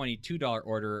 $122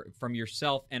 order from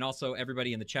yourself, and also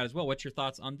everybody in the chat as well? What's your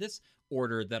thoughts on this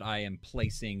order that I am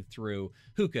placing through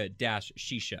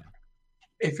Hookah-Shisha?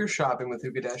 If you're shopping with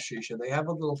Hookah-Shisha, they have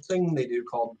a little thing they do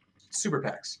called super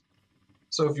packs.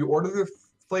 So if you order the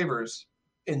flavors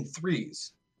in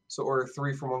 3s, so order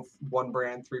 3 from one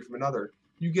brand, 3 from another,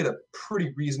 you get a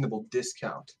pretty reasonable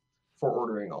discount for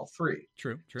ordering all 3.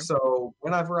 True. So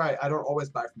whenever I don't always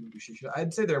buy from Hookah-Shisha,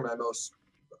 I'd say they're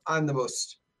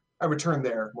I return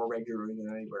there more regularly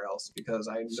than anywhere else, because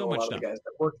I know a lot of the guys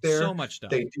that work there. So much stuff.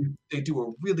 They do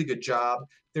a really good job.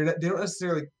 They don't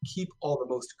necessarily keep all the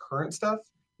most current stuff.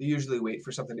 They usually wait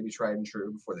for something to be tried and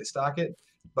true before they stock it.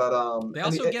 But they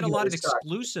also get a lot of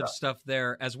exclusive stuff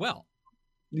there as well.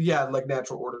 Yeah, like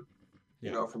Natural Order. You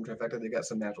know, from Trifecta, they got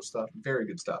some natural stuff. Very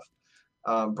good stuff.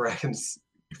 Bracken's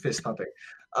fist pumping.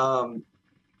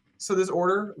 So this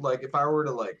order, like if I were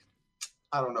to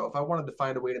I don't know, if I wanted to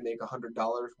find a way to make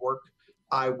 $100 work,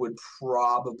 I would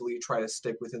probably try to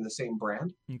stick within the same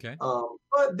brand. Okay.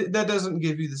 But that doesn't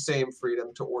give you the same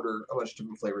freedom to order a bunch of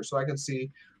different flavors. So I can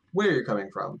see where you're coming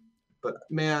from. But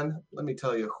man, let me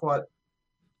tell you what,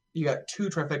 you got 2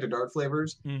 trifecta dark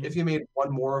flavors. Mhm. If you made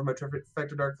one more of my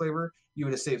trifecta dark flavor, you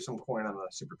would have saved some coin on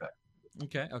a super pack.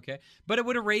 Okay. But it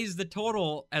would have raised the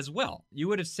total as well. You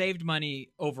would have saved money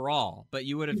overall, but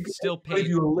you would have still But if paid.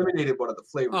 you eliminated one of the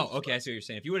flavors. Oh, okay. I see what you're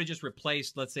saying. If you would have just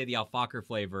replaced, let's say, the alfalfa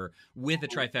flavor with a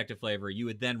trifecta flavor, you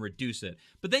would then reduce it.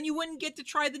 But then you wouldn't get to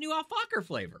try the new alfalfa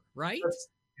flavor, right?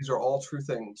 These are all true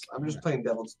things. I'm just playing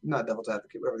not devil's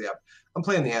advocate, whatever the app. I'm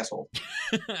playing the asshole.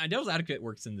 Devil's advocate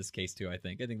works in this case too. I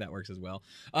think that works as well.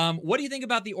 What do you think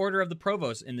about the order of the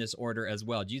provost in this order as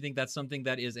well? Do you think that's something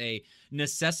that is a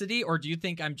necessity, or do you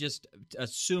think I'm just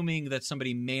assuming that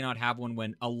somebody may not have one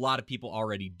when a lot of people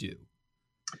already do?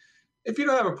 If you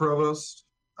don't have a provost,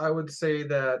 I would say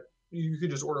that you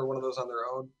could just order one of those on their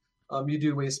own. You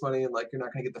do waste money, and like you're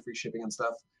not going to get the free shipping and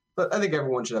stuff. But I think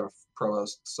everyone should have a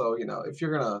provost. So if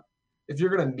you're gonna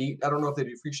meet, I don't know if they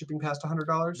do free shipping past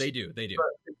 $100. They do. But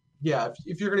yeah,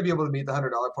 if you're gonna be able to meet the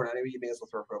 $100 point anyway, you may as well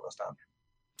throw a provost on.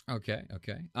 Okay.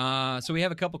 So we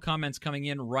have a couple comments coming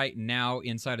in right now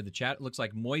inside of the chat. It looks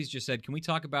like Moise just said, can we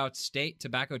talk about state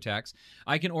tobacco tax?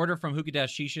 I can order from Hookah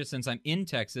Shisha since I'm in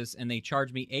Texas, and they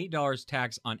charge me $8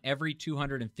 tax on every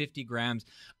 250 grams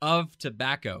of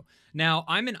tobacco. Now,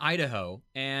 I'm in Idaho,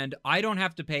 and I don't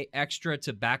have to pay extra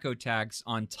tobacco tax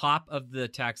on top of the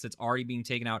tax that's already being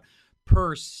taken out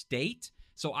per state.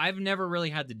 So I've never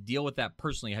really had to deal with that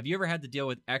personally. Have you ever had to deal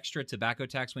with extra tobacco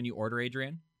tax when you order,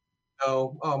 Adrian?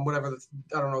 No, whatever.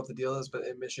 I don't know what the deal is, but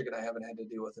in Michigan, I haven't had to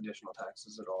deal with additional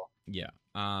taxes at all. Yeah.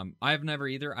 I've never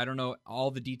either. I don't know all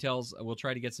the details. We'll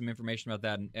try to get some information about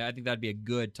that. And I think that'd be a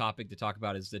good topic to talk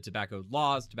about, is the tobacco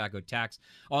laws, tobacco tax,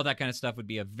 all that kind of stuff would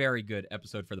be a very good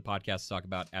episode for the podcast to talk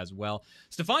about as well.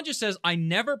 Stefan just says, I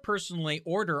never personally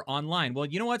order online. Well,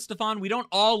 you know what, Stefan? We don't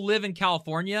all live in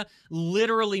California,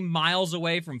 literally miles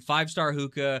away from 5-Star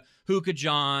Hookah, Hookah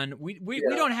John. We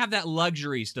don't have that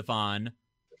luxury, Stefan.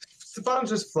 Stefan's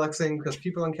just flexing because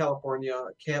people in California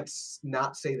can't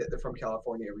not say that they're from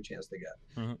California every chance they get.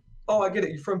 Mm-hmm. Oh, I get it.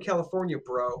 You're from California,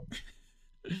 bro.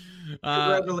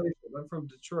 Congratulations. I'm from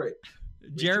Detroit.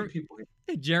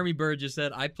 Jeremy Bird just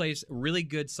said, I place really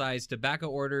good sized tobacco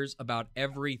orders about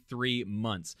every 3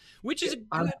 months, which is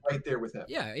I'm right there with him.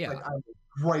 Yeah. Like, I'm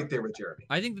right there with Jeremy.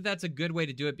 I think that's a good way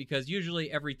to do it, because usually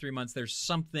every 3 months there's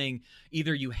something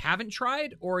either you haven't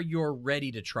tried or you're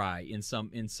ready to try in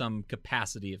some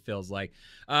capacity, it feels like.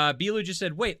 Bilu just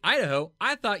said, wait, Idaho?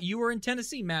 I thought you were in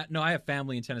Tennessee, Matt. No, I have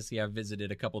family in Tennessee. I've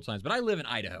visited a couple of times, but I live in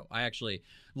Idaho. I actually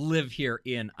live here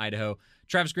in Idaho.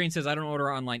 Travis Green says, I don't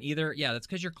order online either. Yeah, that's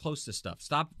because you're close to stuff.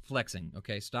 Stop flexing,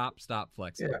 okay? Stop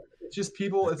flexing. Yeah, it's just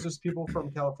people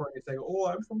from California saying, oh,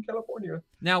 I'm from California.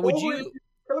 Now, would you,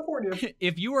 California,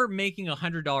 if you were making a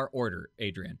 $100 order,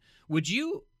 Adrian, would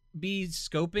you be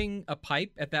scoping a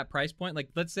pipe at that price point? Like,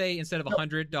 let's say instead of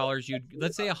 $100,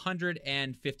 let's say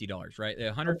 $150, right?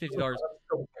 $150.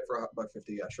 For $150,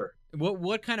 yeah, sure.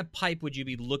 What kind of pipe would you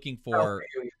be looking for?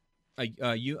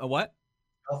 A what?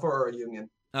 Alpha or a union.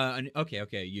 Okay,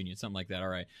 a union, something like that. All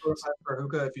right. For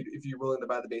Hookah, if you're willing to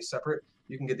buy the base separate,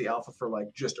 you can get the alpha for like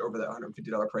just over that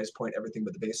 $150 price point, everything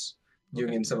but the base.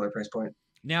 Union, similar price point.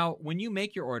 Now, when you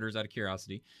make your orders, out of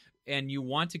curiosity, and you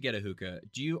want to get a hookah,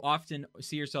 do you often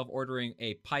see yourself ordering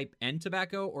a pipe and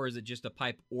tobacco, or is it just a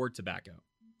pipe or tobacco?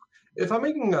 If I'm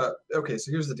making so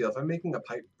here's the deal. If I'm making a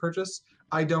pipe purchase,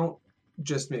 I don't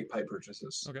just make pipe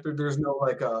purchases. Okay. There's no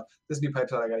like this new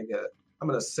pipe's out, I gotta get it. I'm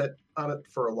gonna sit on it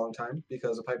for a long time,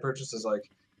 because a pipe purchase is like,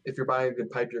 if you're buying a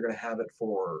good pipe, you're gonna have it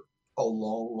for a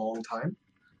long time.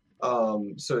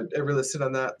 So I really sit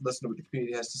on that, listen to what the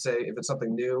community has to say. If it's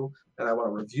something new and I want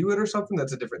to review it or something,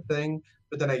 that's a different thing.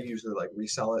 But then I usually like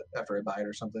resell it after I buy it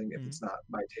or something if it's not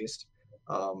my taste.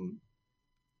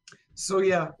 So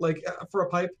yeah, like for a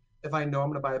pipe, if I know I'm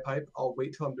gonna buy a pipe, I'll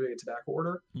wait till I'm doing a tobacco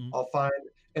order. I'll find,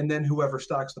 and then whoever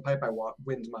stocks the pipe I want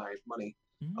wins my money.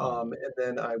 And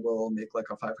then I will make like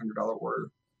a $500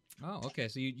 order. Oh, okay.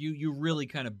 So you really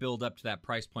kind of build up to that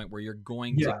price point where you're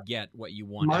going to get what you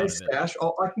want. My stash,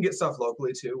 I can get stuff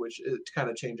locally too, which it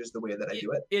kind of changes the way that I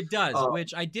do it. It does,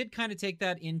 which I did kind of take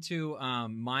that into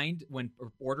mind when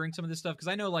ordering some of this stuff, because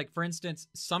I know, like, for instance,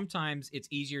 sometimes it's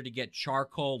easier to get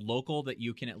charcoal local that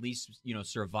you can at least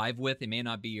survive with. It may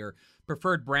not be your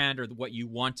preferred brand or what you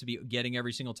want to be getting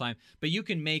every single time, but you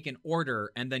can make an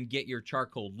order and then get your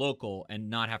charcoal local and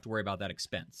not have to worry about that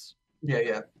expense.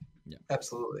 Yeah,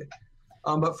 absolutely.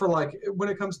 But for like when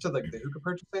it comes to like the hookah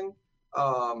purchasing,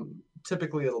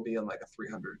 Typically it'll be in like a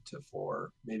 $300 to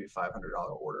maybe $500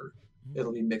 order.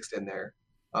 It'll be mixed in there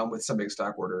with some big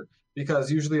stock order,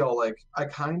 because usually I've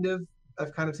kind of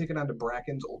taken on to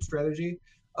Bracken's old strategy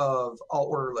of I'll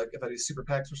order, like if I do super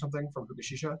packs or something from Hookah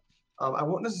Shisha, I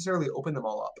won't necessarily open them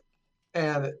all up,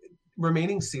 and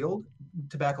remaining sealed,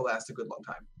 tobacco lasts a good long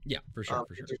time. Yeah, for sure.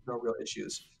 There's no real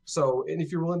issues. So, and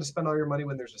if you're willing to spend all your money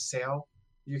when there's a sale,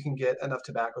 you can get enough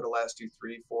tobacco to last you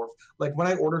 3, 4. Like when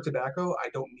I order tobacco, I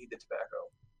don't need the tobacco.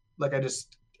 Like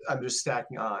I'm just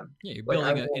stacking on. Yeah, you're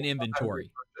building an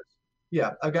inventory.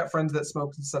 Yeah, I've got friends that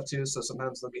smoke and stuff too, so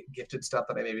sometimes they'll get gifted stuff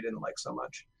that I maybe didn't like so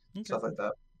much, stuff like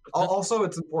that. Also,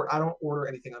 it's important. I don't order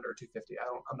anything under 250.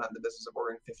 I'm not in the business of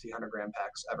ordering 50, 100-gram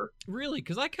packs ever. Really?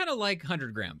 Because I kind of like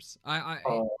 100 grams.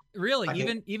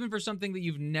 Really, even for something that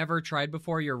you've never tried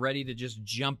before, you're ready to just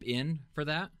jump in for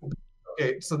that?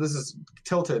 Okay, so this is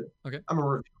tilted. Okay. I'm a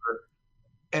reviewer,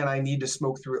 and I need to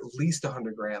smoke through at least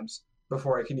 100 grams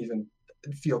before I can even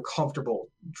feel comfortable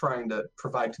trying to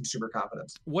provide consumer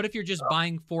confidence. What if you're just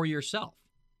buying for yourself?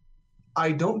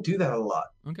 I don't do that a lot.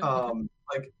 Okay.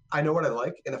 Like I know what I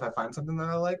like, and if I find something that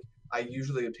I like, I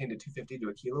usually obtain to 250 to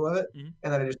a kilo of it,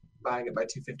 and then I just buying it by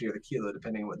 250 or the kilo,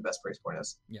 depending on what the best price point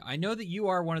is. Yeah, I know that you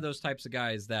are one of those types of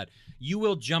guys that you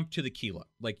will jump to the kilo.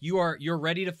 Like you're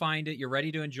ready to find it, you're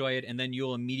ready to enjoy it, and then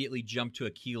you'll immediately jump to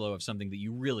a kilo of something that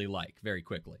you really like very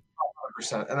quickly.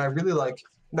 100%. And I really like.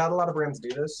 Not a lot of brands do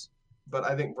this, but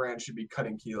I think brands should be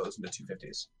cutting kilos into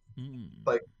 250s.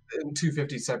 Like in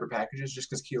 250 separate packages, just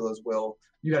because kilos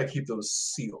you got to keep those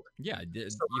sealed. Yeah,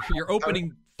 you're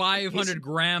opening 500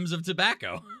 grams of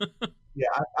tobacco. Yeah,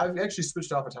 I've actually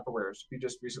switched off of Tupperwares. We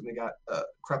just recently got a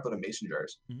crap load of mason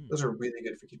jars. Those are really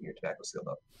good for keeping your tobacco sealed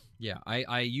up. Yeah,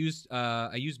 I use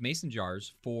mason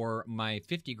jars for my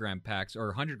 50-gram packs,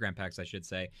 or 100-gram packs, I should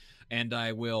say, and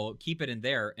I will keep it in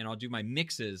there, and I'll do my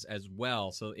mixes as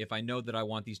well. So if I know that I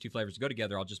want these two flavors to go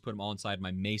together, I'll just put them all inside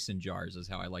my mason jars, is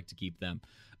how I like to keep them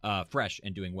fresh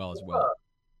and doing well as well.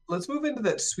 Let's move into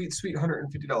that sweet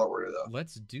 $150 order, though.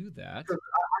 Let's do that.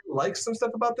 I like some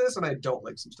stuff about this, and I don't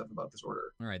like some stuff about this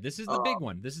order. All right, this is the big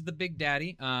one. This is the big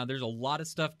daddy. There's a lot of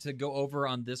stuff to go over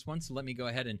on this one, so let me go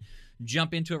ahead and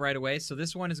jump into it right away. So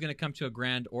this one is going to come to a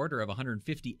grand order of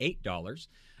 $158,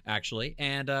 actually,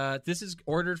 and this is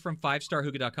ordered from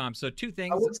 5starhookah.com. So two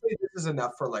things. I would say this is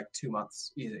enough for like 2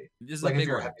 months, easy. This is like a big if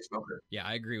you're one. a heavy smoker. Yeah,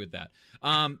 I agree with that.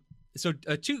 So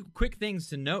two quick things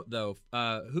to note, though.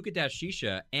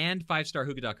 Hookah-Shisha and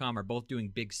 5starhookah.com are both doing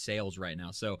big sales right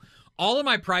now. So all of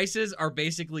my prices are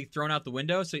basically thrown out the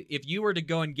window. So if you were to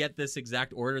go and get this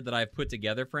exact order that I've put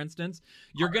together, for instance,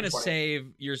 you're going to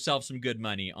save yourself some good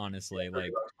money, honestly.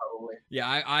 Like,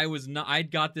 yeah,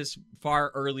 I'd got this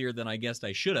far earlier than I guessed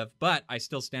I should have, but I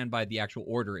still stand by the actual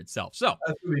order itself. So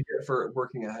that's what we get for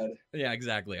working ahead. Yeah,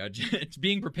 exactly. It's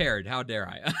being prepared. How dare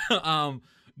I?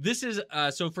 This is,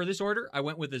 so for this order, I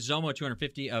went with the Zomo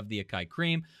 250 of the Acai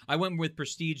Cream. I went with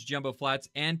Prestige Jumbo Flats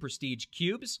and Prestige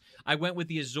Cubes. I went with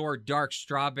the Azor Dark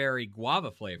Strawberry Guava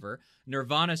flavor,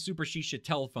 Nirvana Super Shisha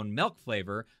Telephone Milk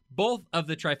flavor, both of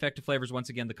the trifecta flavors, once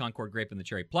again, the Concord Grape and the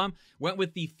Cherry Plum. Went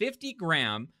with the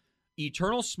 50-gram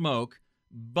Eternal Smoke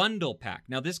bundle pack.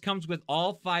 Now, this comes with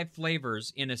all 5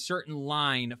 flavors in a certain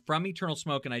line from Eternal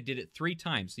Smoke, and I did it 3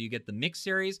 times. So you get the Mix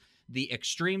Series, the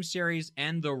Extreme Series,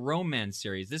 and the Romance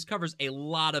Series. This covers a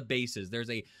lot of bases. There's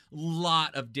a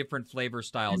lot of different flavor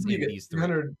styles in these 3.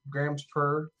 300 grams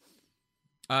per?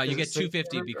 You get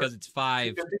 250 because it's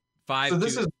 5. So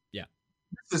this is, yeah.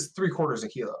 This is 3/4 a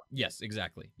kilo. Yes,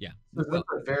 exactly. Yeah. So that's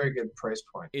a very good price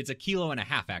point. It's a kilo and a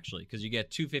half, actually, because you get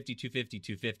 250, 250,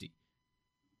 250.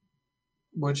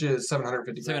 Which is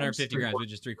 750 grams. 750 grams,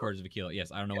 which is 3/4 of a kilo.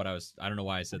 Yes, I don't know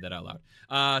why I said that out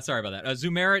loud. Sorry about that.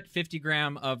 Zumerit, 50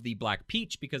 gram of the Black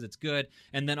Peach because it's good.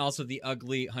 And then also the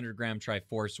ugly 100-gram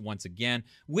Triforce once again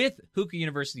with Hookah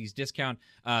University's discount,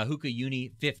 Hookah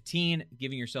Uni 15,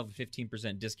 giving yourself a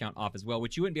 15% discount off as well,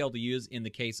 which you wouldn't be able to use in the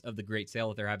case of the great sale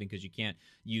that they're having because you can't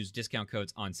use discount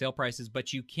codes on sale prices,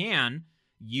 but you can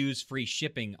use free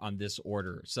shipping on this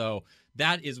order. So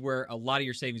that is where a lot of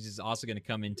your savings is also going to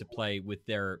come into play with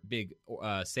their big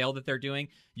sale that they're doing.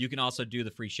 You can also do the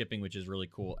free shipping, which is really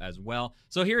cool as well.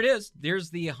 So here it is.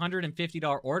 There's the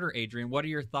 $150 order, Adrian. What are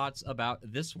your thoughts about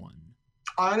this one?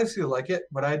 I honestly like it.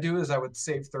 What I do is I would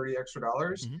save $30 extra,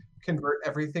 convert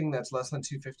everything that's less than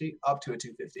 250 up to a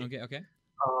 250. Okay.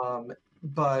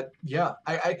 But yeah,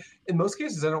 I in most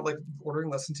cases I don't like ordering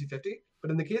less than 250. But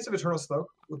in the case of Eternal Smoke,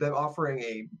 with them offering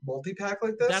a multi-pack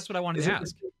like this, that's what I wanted to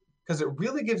ask. Because it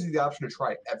really gives you the option to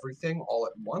try everything all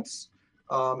at once.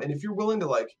 And if you're willing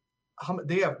to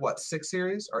they have what, 6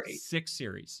 series or 8? 6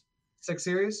 series. 6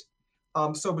 series.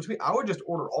 So I would just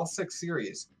order all 6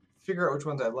 series, figure out which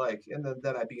ones I like, and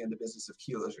then I'd be in the business of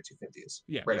kilos or 250s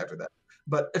right after that.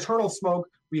 But Eternal Smoke,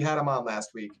 we had them on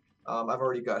last week. I've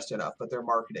already gushed enough, but their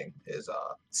marketing is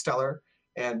stellar.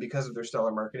 And because of their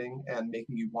stellar marketing and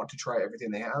making you want to try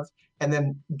everything they have, and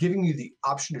then giving you the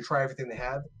option to try everything they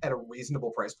have at a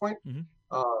reasonable price point,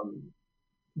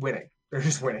 winning. They're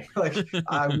just winning. Like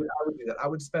I would do that. I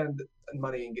would spend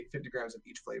money and get 50 grams of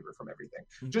each flavor from everything,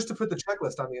 just to put the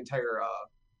checklist on the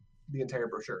entire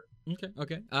brochure.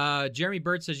 Okay. Jeremy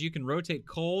Bird says you can rotate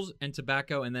coals and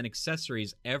tobacco and then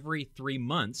accessories every 3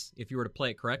 months if you were to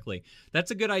play it correctly.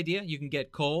 That's a good idea. You can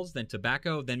get coals, then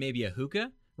tobacco, then maybe a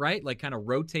hookah, right? Like kind of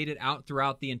rotate it out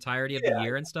throughout the entirety of the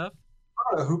year and stuff.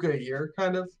 A hookah a year,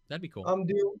 kind of. That'd be cool.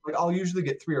 I'll usually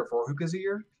get 3 or 4 hookahs a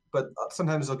year, but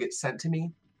sometimes they'll get sent to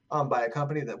me by a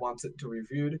company that wants it to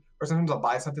reviewed, or sometimes I'll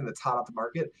buy something that's hot off the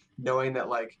market, knowing that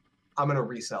like I'm gonna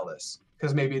resell this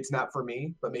because maybe it's not for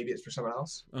me, but maybe it's for someone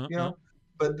else.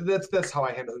 But that's how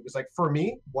I handle hookahs. Like for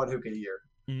me, 1 hookah a year.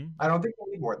 I don't think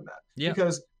we need more than that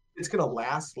because it's gonna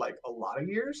last like a lot of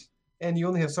years, and you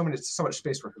only have so much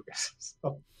space for hookahs.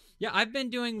 So. Yeah, I've been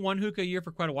doing 1 hookah a year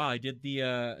for quite a while. I did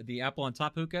the apple on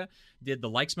top hookah, did the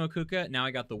like smoke hookah. Now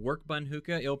I got the work bun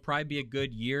hookah. It'll probably be a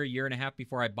good year and a half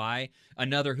before I buy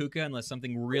another hookah, unless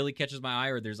something really catches my eye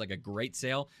or there's like a great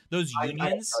sale. Those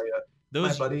unions,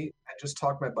 my buddy, I just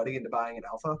talked my buddy into buying an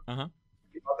alpha.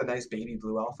 He bought the nice baby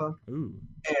blue alpha. Ooh.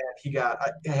 And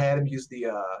I had him use the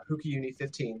Hookah Uni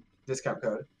 15 discount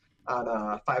code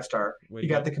on 5-star. He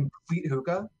got the complete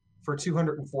hookah for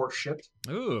 204 shipped.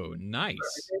 Ooh, nice.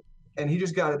 And he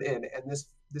just got it in, and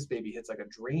this baby hits like a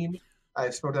dream.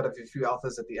 I've smoked out a few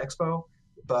alphas at the expo,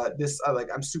 but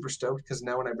I'm super stoked because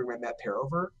now when I bring my Matt Pear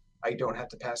over, I don't have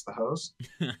to pass the hose.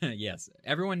 Yes,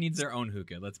 everyone needs their own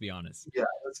hookah. Let's be honest. Yeah,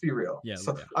 let's be real. Yeah.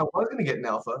 So I was gonna get an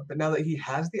alpha, but now that he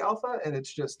has the alpha and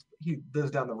it's just he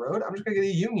lives down the road, I'm just gonna get a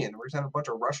union. We're just gonna have a bunch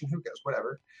of Russian hookahs,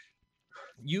 whatever.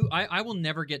 I will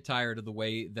never get tired of the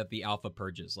way that the alpha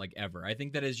purges, like ever. I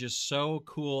think that is just so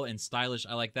cool and stylish.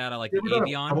 I like that. I like the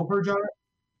Avion. Double purge on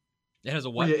it? It has a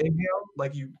what? You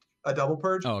inhale, a double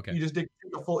purge. Oh, okay. You just take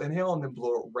a full inhale and then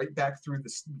blow it right back through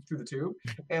the tube,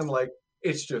 and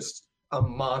it's just a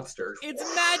monster. It's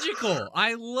magical.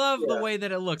 I love the way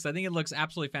that it looks. I think it looks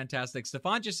absolutely fantastic.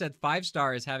 Stefan just said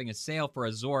 5-star is having a sale for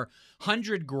Azor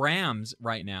 100 grams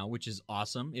right now, which is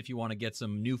awesome if you want to get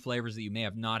some new flavors that you may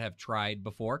not have tried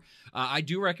before. I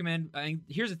do recommend,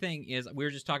 here's the thing is we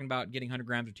were just talking about getting 100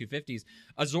 grams of 250s.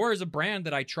 Azor is a brand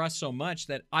that I trust so much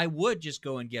that I would just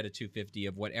go and get a 250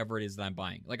 of whatever it is that I'm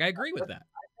buying. Like I agree with that.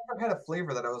 Had a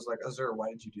flavor that I was like, Azur, why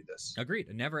did you do this? Agreed.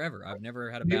 Never ever. I've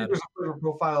never had a Maybe bad. There's a flavor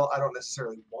profile I don't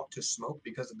necessarily want to smoke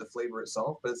because of the flavor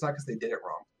itself, but it's not because they did it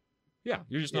wrong. Yeah,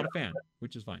 you're just not a fan,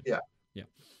 which is fine. Yeah.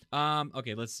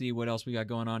 Okay, let's see what else we got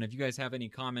going on. If you guys have any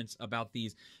comments about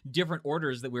these different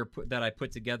orders that I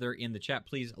put together in the chat,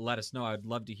 please let us know. I'd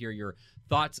love to hear your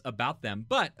thoughts about them.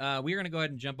 But we're going to go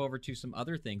ahead and jump over to some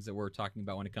other things that we're talking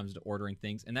about when it comes to ordering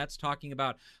things, and that's talking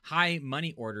about high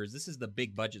money orders. This is the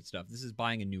big budget stuff. This is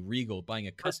buying a new Regal, buying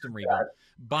a custom Regal,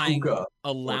 buying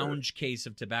a lounge case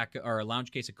of tobacco or a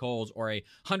lounge case of Coles, or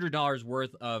 $100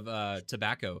 worth of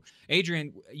tobacco.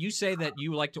 Adrian, you say that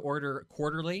you like to order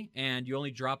quarterly and you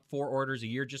only drop 4 orders a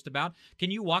year just about. Can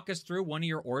you walk us through one of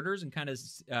your orders and kind of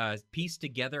piece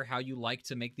together how you like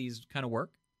to make these kind of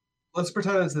work? Let's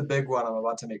pretend it's the big one I'm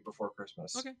about to make before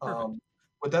Christmas. Okay, perfect.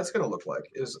 What that's going to look like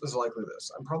is likely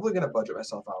this. I'm probably going to budget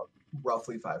myself out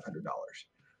roughly $500.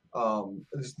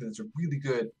 It's a really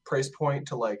good price point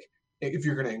to if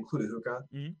you're going to include a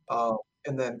hookah.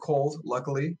 And then Coles,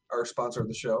 luckily, our sponsor of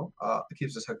the show,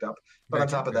 keeps us hooked up. But on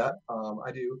top of that,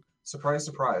 I do, surprise,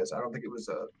 surprise, I don't think it was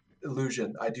a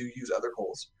illusion. I do use other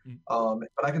Coles,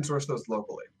 but I can source those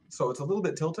locally. So it's a little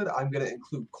bit tilted. I'm going to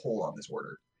include coal on this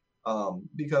order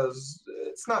because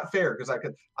it's not fair because I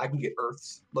can get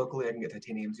earths locally. I can get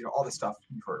titaniums, all the stuff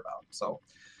you've heard about. So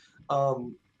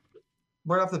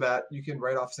right off the bat, you can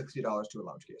write off $60 to a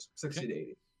lounge case, 60 to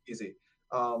 80, easy.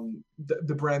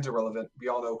 The brands are relevant. We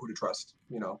all know who to trust.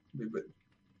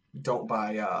 Don't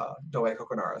buy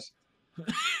Coconaras.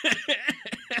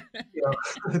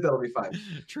 That'll be fine.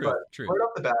 True. Right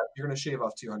off the bat, you're going to shave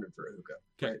off $200 for a hookah.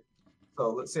 Okay. Right? So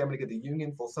let's say I'm going to get the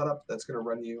Union full setup. That's going to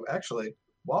run you. Actually,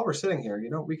 while we're sitting here, you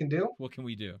know what we can do? What can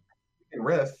we do? We can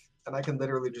riff and I can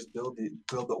literally just build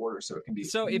the order so it can be.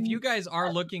 So if you guys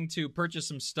are looking to purchase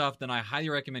some stuff, then I highly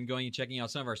recommend going and checking out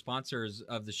some of our sponsors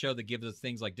of the show that gives us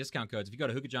things like discount codes. If you go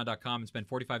to hookahjohn.com and spend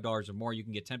 $45 or more, you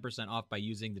can get 10% off by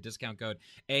using the discount code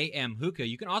AMHookah.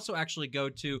 You can also actually go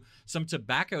to some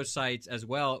tobacco sites as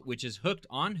well, which is Hooked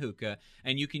on Hookah,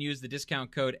 and you can use the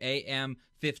discount code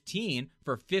AM15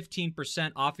 for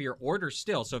 15% off of your order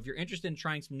still. So if you're interested in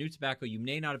trying some new tobacco, you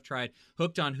may not have tried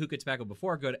Hooked on Hookah tobacco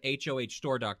before, go to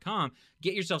hohstore.com,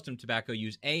 get yourself some tobacco,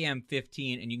 use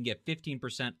AM15, and you can get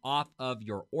 15% off of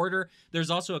your order.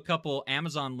 There's also a couple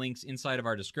Amazon links inside of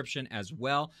our description as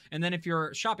well. And then if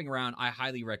you're shopping around, I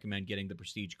highly recommend getting the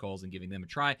Prestige Coals and giving them a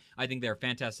try. I think they're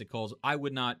fantastic coals. I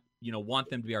would not want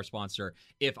them to be our sponsor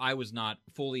if I was not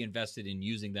fully invested in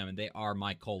using them, and they are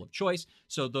my coal of choice.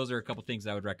 So those are a couple things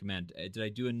I would recommend. Did I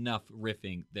do enough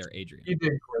riffing there, Adrian? You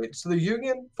did great. So the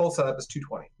Union full setup is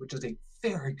 $220, which is a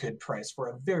very good price for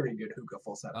a very good hookah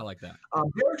full setup. I like that.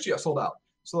 They're actually sold out.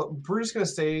 So we're just going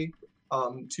to say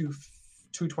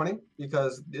 $220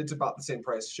 because it's about the same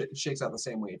price. It shakes out the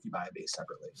same way if you buy a base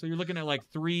separately. So you're looking at like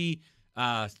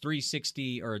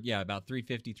 360 or about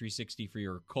 350, 360 for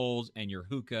your coals and your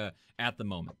hookah at the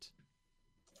moment.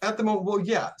 At the moment, well,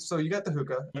 yeah. So you got the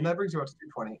hookah, and that brings you up to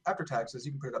 $220. After taxes,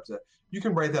 you can put it up to, you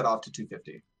can write that off to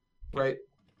 $250, right?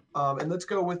 And let's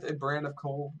go with a brand of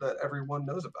coal that everyone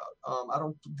knows about.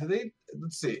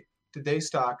 Let's see. Did they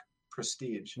stock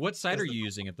Prestige? What site are you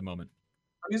using at the moment?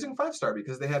 I'm using 5-star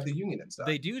because they have the Union in stock.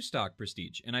 They do stock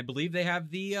Prestige, and I believe they have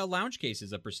the lounge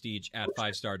cases of Prestige at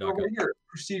 5star.com. Over here,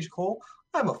 Prestige coal.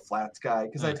 I'm a flats guy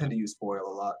because I tend to use foil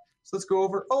a lot. So let's go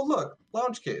over. Oh, look,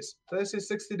 lounge case. Did I say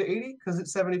 60 to 80? Because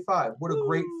it's 75. What a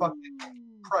great fucking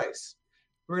price.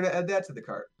 We're going to add that to the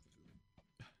cart.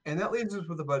 And that leaves us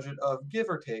with a budget of, give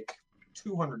or take,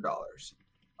 $200.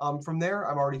 From there,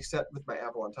 I'm already set with my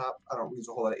Apple on top. I don't use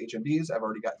a whole lot of HMDs. I've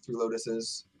already got 3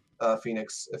 Lotuses,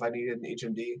 Phoenix. If I needed an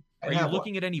HMD, Are you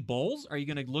looking at any bowls? Are you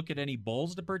going to look at any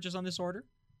bowls to purchase on this order?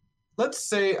 Let's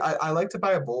say I like to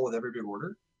buy a bowl with every big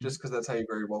order, just because that's how you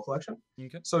grow your bowl collection.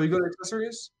 Okay. So you go to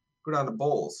accessories, go down to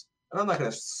bowls. And I'm not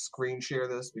going to screen share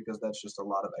this because that's just a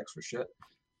lot of extra shit.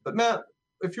 But Matt,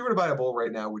 if you were to buy a bowl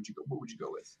right now, what would you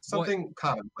go with? Something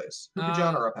commonplace. Hookah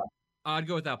John or Alpaca? I'd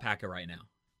go with Alpaca right now.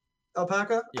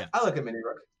 Alpaca? Yeah. I like a mini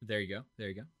rook. There you go.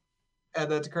 Add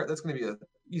that to cart. That's going to be an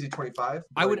easy 25.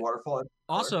 I would waterfall.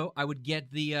 Also, I would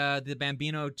get the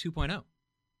Bambino 2.0.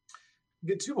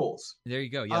 Get 2 bowls. There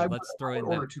you go. Yeah, let's throw in that.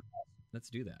 2 bowls.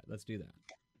 Let's do that.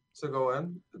 So go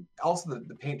in. Also,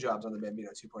 the paint jobs on the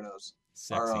Bambino 2.0s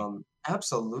are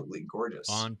absolutely gorgeous.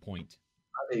 On point.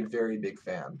 I'm a very big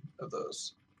fan of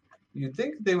those. You'd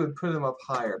think they would put them up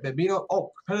higher. Bambino,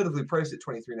 competitively priced at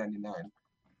 $23.99.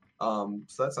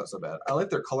 So that's not so bad. I like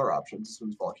their color options. This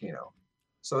one's Volcano.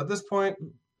 So at this point,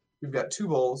 we've got 2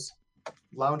 bowls,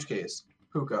 lounge case,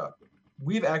 hookah.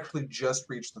 We've actually just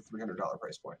reached the $300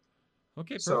 price point.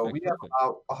 Okay, perfect. So we have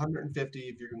about $150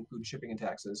 if you're going to include shipping and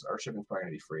taxes. Our shipping's probably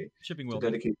going to be free. Shipping will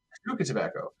dedicate to hookah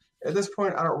tobacco. At this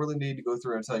point, I don't really need to go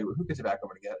through and tell you what hookah tobacco I'm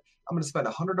going to get. I'm going to spend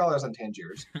 $100 on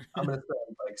Tangiers. I'm going to spend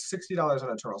like $60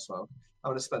 on Eternal Smoke.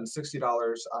 I'm going to spend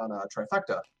 $60 on a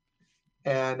Trifecta.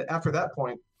 And after that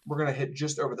point, we're going to hit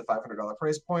just over the $500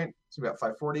 price point. So we got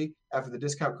 $540. After the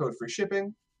discount code free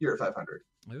shipping, you're at $500.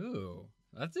 Ooh,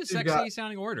 that's a sexy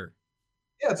sounding order.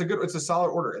 Yeah, it's a solid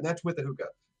order, and that's with the hookah.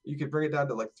 You could bring it down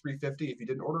to like $350 if you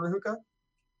didn't order a hookah.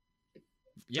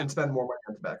 Yeah. And spend more money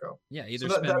on tobacco. Yeah, either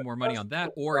spend more money on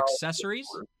that or accessories.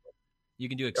 You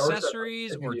can do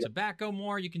accessories or tobacco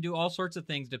more. You can do all sorts of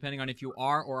things depending on if you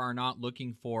are or are not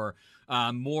looking for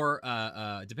more,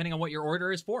 depending on what your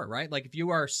order is for, right? Like if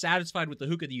you are satisfied with the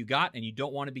hookah that you got and you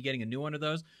don't want to be getting a new one of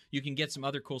those, you can get some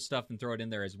other cool stuff and throw it in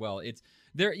there as well. It's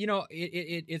there,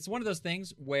 it's one of those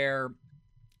things where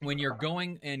when you're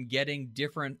going and getting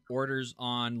different orders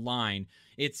online,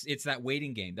 it's that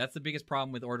waiting game. That's the biggest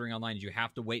problem with ordering online is you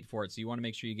have to wait for it. So you want to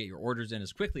make sure you get your orders in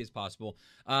as quickly as possible.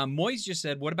 Moise just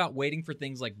said, what about waiting for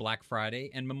things like Black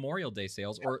Friday and Memorial Day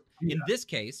sales? Or in this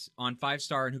case, on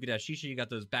 5-star and Hookah Shisha, you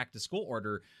got those back to school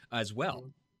order as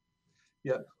well.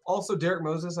 Yeah. Also, Derek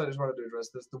Moses, I just wanted to address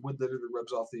this. The wood literally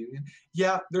rubs off the Union.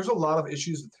 Yeah, there's a lot of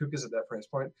issues with hookahs at that price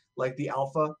point. Like the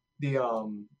Alpha,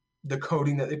 the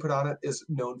coating that they put on it is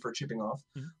known for chipping off.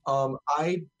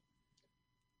 Mm-hmm.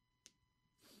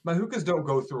 My hookahs don't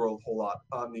go through a whole lot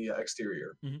on the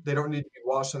exterior. Mm-hmm. They don't need to be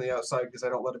washed on the outside because I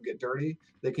don't let them get dirty.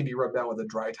 They can be rubbed down with a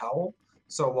dry towel.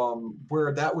 So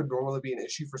where that would normally be an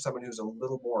issue for someone who's a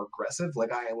little more aggressive,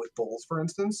 like I am with bowls, for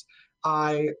instance,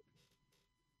 and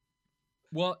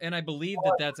I believe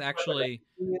that's actually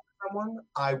someone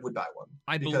I would buy one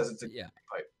because it's a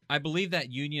pipe. I believe that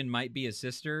Union might be his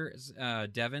sister,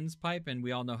 Devin's pipe, and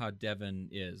we all know how Devin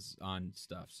is on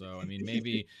stuff. So I mean,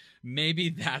 maybe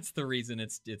that's the reason.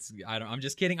 It's. I'm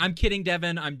just kidding. I'm kidding,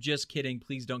 Devin. I'm just kidding.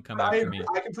 Please don't come after me.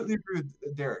 I completely agree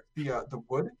with Derek. The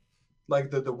wood,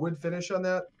 like the wood finish on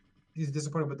that, he's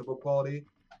disappointed with the wood quality.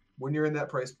 When you're in that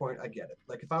price point, I get it.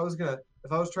 Like if I was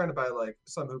trying to buy like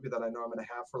some hookah that I know I'm gonna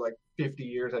have for like 50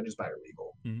 years, I'd just buy a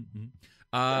Regal.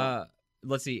 Mm-hmm.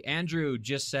 Let's see. Andrew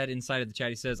just said inside of the chat,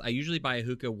 he says, I usually buy a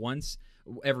hookah once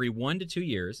every 1 to 2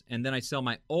 years, and then I sell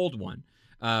my old one.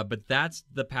 But that's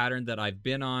the pattern that I've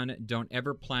been on. Don't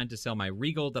ever plan to sell my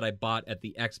Regal that I bought at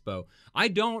the expo. I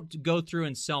don't go through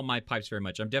and sell my pipes very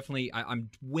much. I'm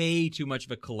way too much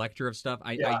of a collector of stuff.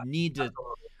 I need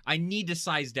to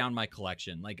size down my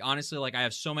collection. Like honestly, like I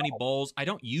have so many bowls. I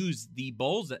don't use the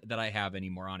bowls that I have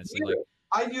anymore, honestly. Like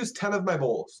I use 10 of my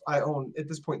bowls. I own at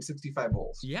this point 65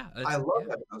 bowls. Yeah. I love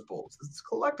having those bowls. It's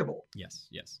collectible. Yes.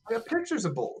 I have pictures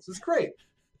of bowls. It's great.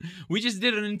 We just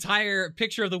did an entire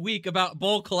picture of the week about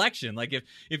bowl collection. Like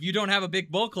if you don't have a big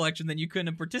bowl collection, then you couldn't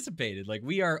have participated. Like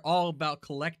we are all about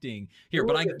collecting here,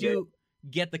 but I do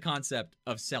get the concept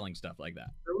of selling stuff like that.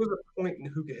 There was a point in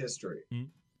hookah history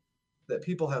that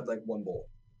people had like one bowl.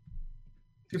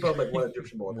 People had like one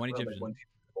Egyptian bowl. One Egyptian bowl.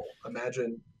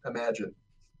 Imagine.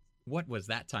 What was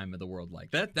that time of the world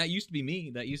like? That used to be me.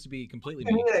 That used to be completely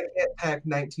me. Me. I can't pack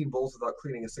 19 bowls without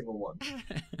cleaning a single one.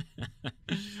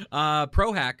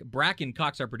 ProHack, Bracken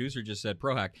Cox, our producer, just said,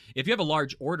 ProHack, if you have a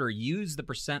large order, use the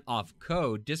 % off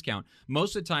code discount.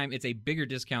 Most of the time, it's a bigger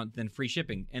discount than free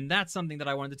shipping. And that's something that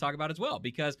I wanted to talk about as well,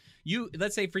 because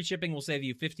let's say free shipping will save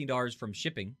you $15 from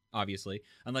shipping, obviously,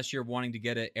 unless you're wanting to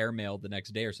get it airmailed the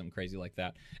next day or something crazy like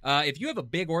that. If you have a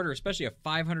big order, especially a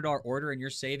 $500 order, and you're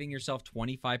saving yourself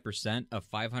 25% of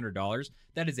 $500,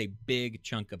 that is a big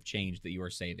chunk of change that you are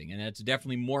saving. And it's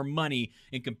definitely more money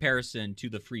in comparison to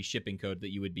the free shipping code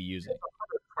that you would be using.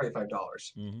 $25.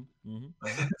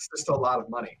 It's just a lot of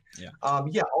money. Yeah.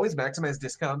 Always maximize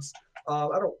discounts. I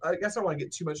guess I don't want to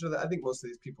get too much into that. I think most of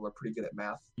these people are pretty good at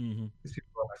math. These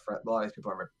people are my friend. A lot of these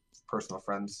people are my personal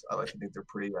friends. I like to think they're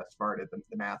pretty smart at the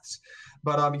maths.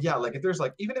 But yeah, like if there's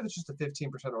like, even if it's just a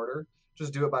 15% order,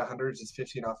 just do it by hundreds. It's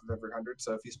 15 off of every 100.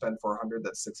 So if you spend 400,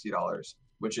 that's $60,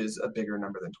 which is a bigger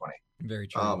number than 20. Very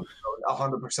true.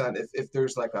 100%. If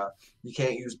there's like you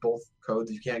can't use both codes,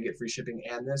 you can't get free shipping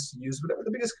and this, use whatever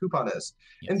the biggest coupon is,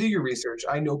 and do your research.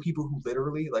 I know people who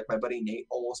literally, like my buddy Nate,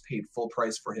 almost paid full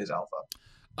price for his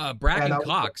Alpha. Bracken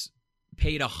Cox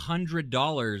paid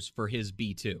 $100 for his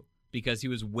B2 because he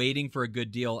was waiting for a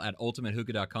good deal at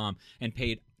ultimatehookah.com and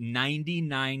paid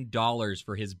 $99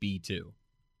 for his B2.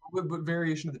 What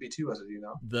variation of the B2 was it, do you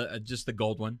know? Just the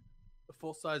gold one. The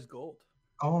full-size gold.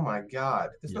 Oh my God.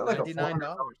 It's not like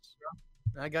 $99.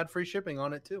 I got free shipping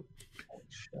on it too.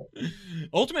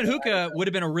 Ultimate Hookah would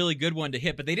have been a really good one to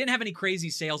hit, but they didn't have any crazy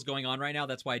sales going on right now.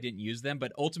 That's why I didn't use them.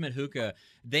 But Ultimate Hookah,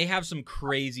 they have some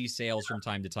crazy sales from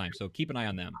time to time, so keep an eye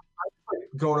on them.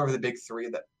 Going over the big three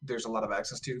that there's a lot of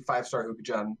access to: 5-star Hookah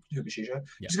John, Hookah Shisha,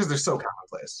 just because they're so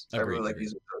commonplace. So I really like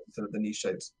these sort of the niche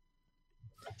shapes.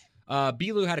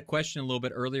 Bilu had a question a little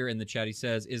bit earlier in the chat. He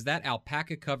says, "Is that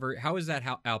alpaca cover? How is that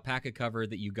alpaca cover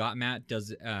that you got, Matt?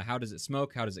 How does it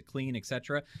smoke? How does it clean,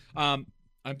 etc.?"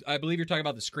 I believe you're talking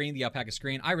about the screen, the alpaca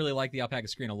screen. I really like the alpaca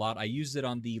screen a lot. I used it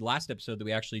on the last episode that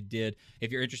we actually did.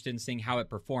 If you're interested in seeing how it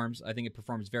performs, I think it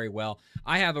performs very well.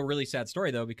 I have a really sad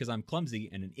story though, because I'm clumsy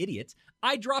and an idiot.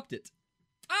 I dropped it.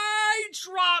 I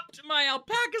dropped my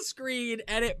alpaca screen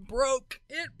and it broke.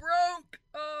 It broke.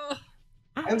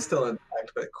 And still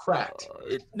intact, but it cracked.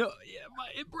 It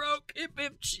broke.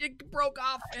 It broke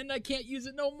off, and I can't use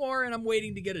it no more. And I'm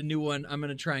waiting to get a new one. I'm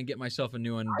gonna try and get myself a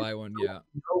new one and buy one. Yeah.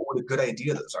 Know what a good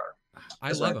idea those are.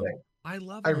 I love them. I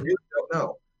love them. I really don't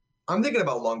know. I'm thinking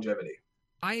about longevity.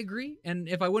 I agree. And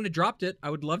if I wouldn't have dropped it, I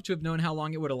would love to have known how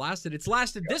long it would have lasted. It's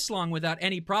lasted this long without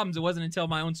any problems. It wasn't until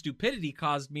my own stupidity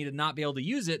caused me to not be able to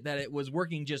use it that it was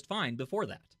working just fine before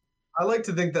that. I like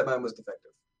to think that mine was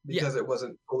defective because it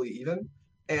wasn't fully even.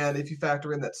 And if you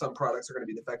factor in that some products are going to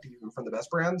be defective even from the best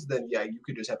brands, then yeah, you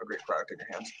could just have a great product in your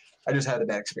hands. I just had a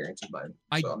bad experience with mine,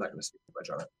 so I'm not going to speak too much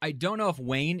on it. I don't know if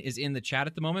Wayne is in the chat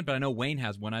at the moment, but I know Wayne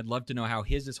has one. I'd love to know how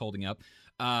his is holding up.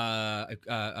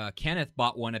 Kenneth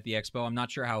bought one at the expo. I'm not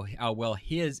sure how well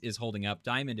his is holding up.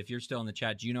 Diamond, if you're still in the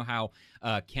chat, do you know how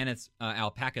Kenneth's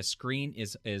alpaca screen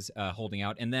is holding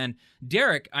out? And then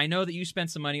Derek, I know that you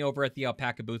spent some money over at the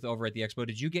alpaca booth over at the expo.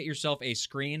 Did you get yourself a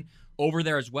screen over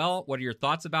there as well? What are your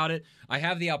thoughts about it? I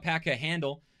have the alpaca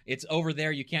handle. It's over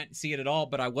there. You can't see it at all,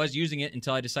 but I was using it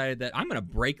until I decided that I'm going to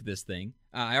break this thing.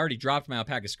 I already dropped my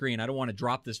alpaca screen. I don't want to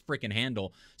drop this freaking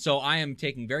handle. So I am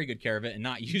taking very good care of it and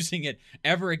not using it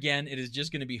ever again. It is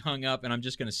just going to be hung up, and I'm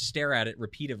just going to stare at it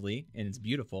repeatedly, and it's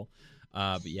beautiful.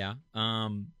 But yeah, I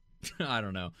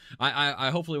don't know. I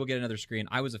hopefully will get another screen.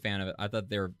 I was a fan of it.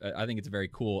 I think it's a very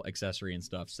cool accessory and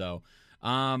stuff. So,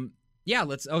 yeah,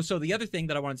 so the other thing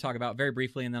that I want to talk about very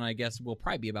briefly, and then I guess we'll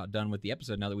probably be about done with the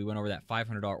episode now that we went over that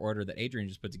 $500 order that Adrian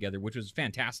just put together, which was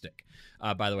fantastic.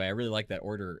 By the way, I really like that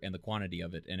order and the quantity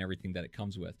of it and everything that it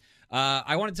comes with.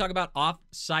 I want to talk about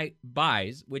off-site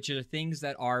buys, which are things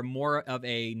that are more of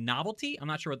a novelty. I'm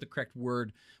not sure what the correct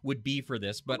word would be for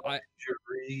this, but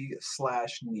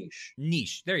luxury/niche.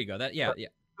 Niche. There you go. Yeah.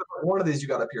 One of these you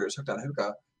got up here is Hooked on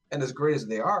Hookah, and as great as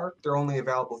they are, they're only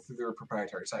available through their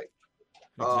proprietary site.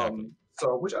 Exactly.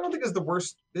 So, which I don't think is the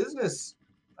worst business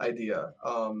idea,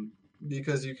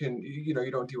 because you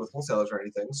don't deal with wholesalers or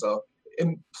anything. So,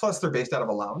 and plus they're based out of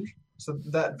a lounge, so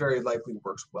that very likely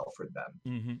works well for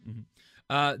them.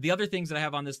 The other things that I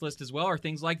have on this list as well are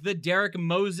things like the Derek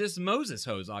Moses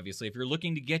hose. Obviously, if you're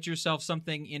looking to get yourself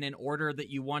something in an order that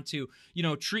you want to,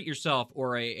 treat yourself,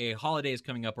 or a holiday is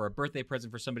coming up, or a birthday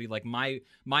present for somebody, like my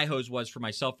hose was for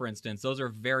myself, for instance. Those are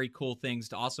very cool things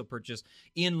to also purchase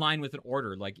in line with an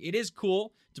order. Like, it is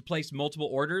cool to place multiple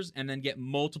orders and then get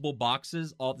multiple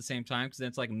boxes all at the same time, because then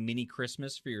it's like mini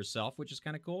Christmas for yourself, which is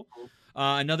kind of cool.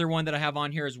 Another one that I have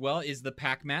on here as well is the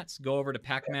pack mats. Go over to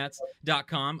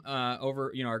packmats.com.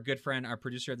 Our good friend, our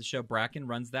producer at the show, Bracken,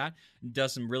 runs that,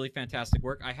 does some really fantastic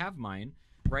work. I have mine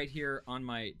right here on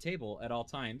my table at all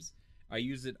times. I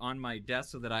use it on my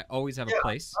desk so that I always have a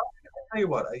place. I'll tell you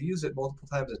what, I use it multiple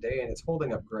times a day, and it's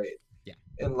holding up great. Yeah.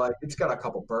 And it's got a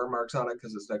couple burn marks on it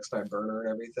because it's next time burner and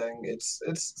everything. It's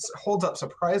holds up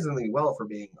surprisingly well for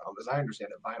being, as I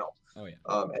understand it, vinyl. Oh yeah.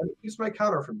 And it keeps my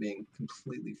counter from being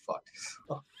completely fucked.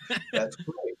 So that's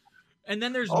great. And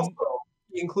then there's also,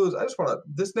 it includes,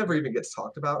 this never even gets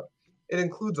talked about. It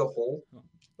includes a hole,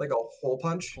 like a hole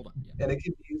punch. Hold on. Yeah. And it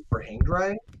can be used for hang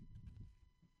drying.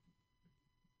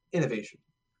 Innovation.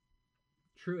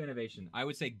 True innovation. I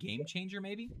would say game changer,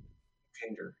 maybe?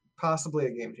 Changer. Possibly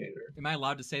a game changer. Am I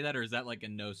allowed to say that, or is that like a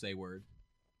no-say word?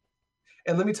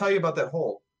 And let me tell you about that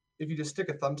hole. If you just stick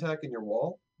a thumbtack in your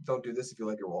wall, don't do this if you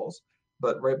like your walls,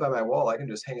 but right by my wall, I can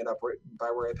just hang it up right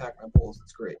by where I pack my bowls.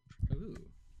 It's great. Ooh.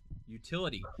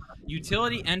 Utility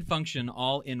and function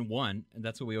all in one, and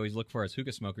that's what we always look for as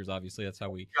hookah smokers. Obviously, that's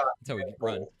how we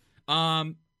run.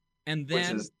 And then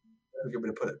which is a good way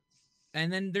to put it.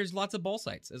 And then there's lots of bowl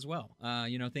sites as well.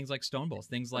 Things like stone bowls,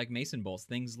 things like mason bowls,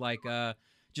 things like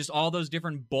just all those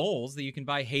different bowls that you can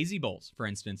buy. Hazy bowls, for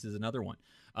instance, is another one.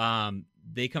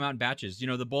 They come out in batches.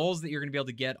 The bowls that you're going to be able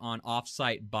to get on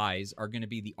off-site buys are going to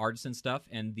be the artisan stuff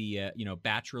and the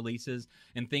batch releases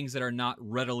and things that are not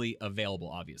readily available,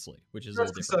 obviously, which is a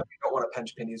little different. Stuff you don't want to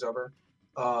pinch pennies over.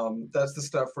 That's the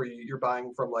stuff where you're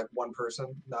buying from like one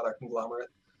person, not a conglomerate,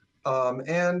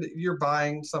 and you're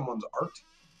buying someone's art.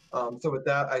 So with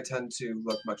that, I tend to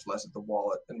look much less at the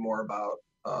wallet and more about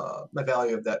my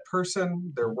value of that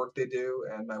person, their work they do,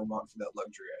 and my want for that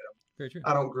luxury item. Very true.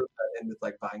 I don't group that in with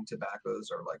like buying tobaccos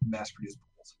or like mass-produced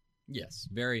bowls. Yes,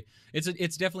 very.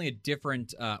 It's definitely a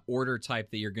different order type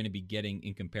that you're going to be getting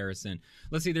in comparison.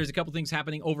 Let's see. There's a couple things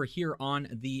happening over here on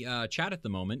the chat at the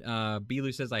moment.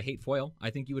 Bilu says, "I hate foil." I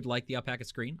think you would like the alpaca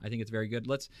screen. I think it's very good.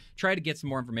 Let's try to get some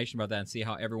more information about that and see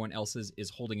how everyone else's is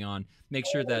holding on. Make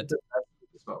sure that.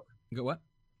 Smoke. Go what?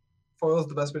 Foil is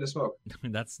the best way to smoke.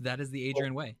 that is the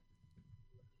Adrian way.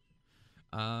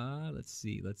 Let's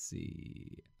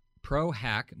see. Pro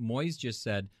Hack Moyes just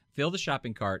said, fill the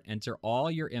shopping cart, enter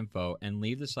all your info, and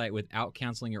leave the site without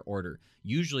canceling your order.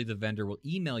 Usually the vendor will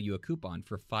email you a coupon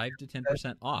for 5 to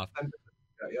 10% off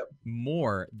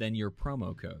more than your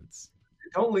promo codes.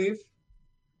 Don't leave.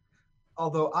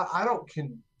 Although I don't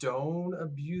condone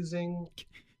abusing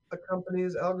a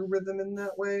company's algorithm in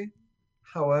that way.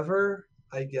 However,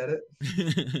 I get it.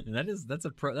 that's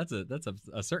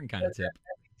a certain kind of tip.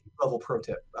 Level pro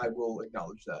tip. I will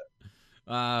acknowledge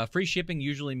that. Free shipping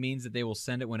usually means that they will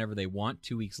send it whenever they want,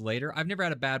 2 weeks later. I've never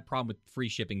had a bad problem with free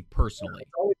shipping personally.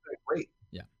 It's always been great.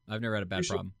 Yeah, I've never had a bad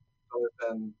problem.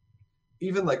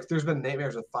 Even like there's been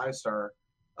nightmares with 5-star,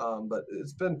 but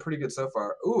it's been pretty good so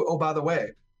far. By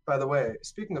the way,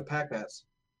 speaking of pack mats,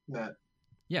 Matt.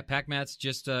 Yeah, PackMats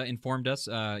just informed us,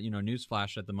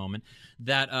 newsflash at the moment,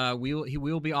 that he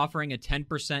will be offering a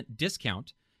 10%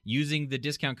 discount using the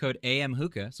discount code AM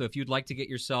Hookah. So if you'd like to get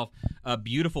yourself a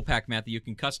beautiful pack mat that you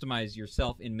can customize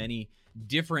yourself in many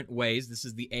different ways, this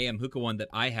is the AM Hookah one that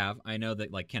I have. I know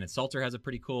that like Kenneth Salter has a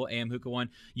pretty cool AM Hookah one.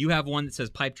 You have one that says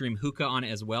Pipe Dream Hookah on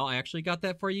it as well. I actually got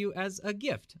that for you as a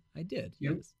gift. I did.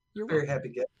 Yes. You're very welcome. happy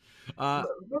gift.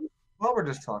 While we're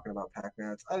just talking about pack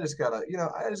mats, I just gotta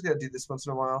do this once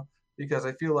in a while because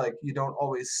I feel like you don't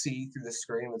always see through the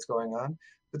screen what's going on.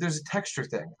 But there's a texture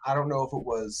thing. I don't know if it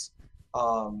was,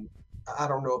 I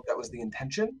don't know if that was the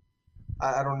intention.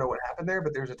 I don't know what happened there,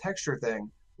 but there's a texture thing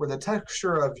where the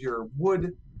texture of your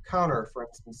wood counter, for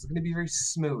instance, is going to be very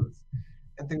smooth,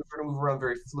 and things are going to move around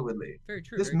very fluidly. Very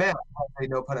true. This mat has a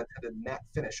no pun intended matte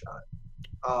finish on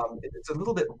it. It's a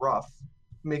little bit rough,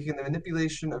 making the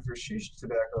manipulation of your shisha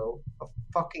tobacco a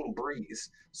fucking breeze.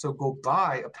 So go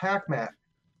buy a pack mat.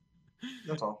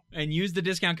 That's all. And use the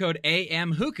discount code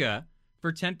AM Hookah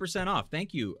for 10% off.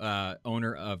 Thank you,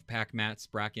 owner of Pack Mats,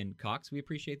 Bracken Cox. We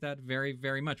appreciate that very,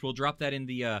 very much. We'll drop that in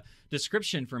the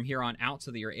description from here on out so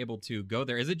that you're able to go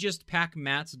there. Is it just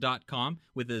packmats.com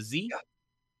with a Z? Yeah,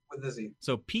 with a Z.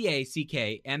 So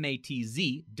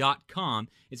PACKMATZ.com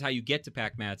is how you get to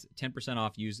Pack Mats. 10%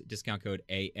 off. Use discount code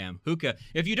AM Hookah.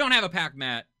 If you don't have a Pack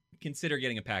Mat, consider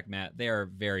getting a pack mat. They are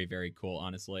very, very cool,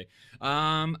 honestly.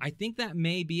 I think that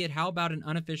may be it. How about an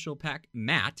unofficial pack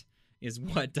mat is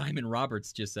what Diamond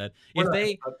Roberts just said.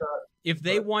 If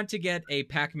they want to get a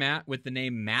pack mat with the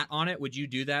name Matt on it, would you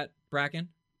do that, Bracken?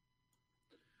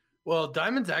 Well,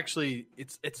 Diamond's actually,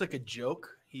 it's like a joke.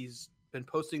 He's been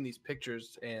posting these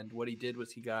pictures, and what he did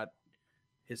was he got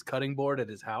his cutting board at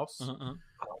his house,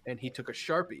 and he took a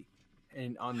Sharpie,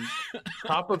 and on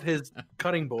top of his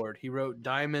cutting board, he wrote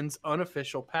Diamond's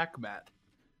unofficial pack mat.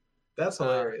 That's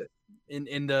hilarious.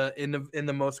 In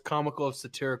the most comical of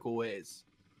satirical ways.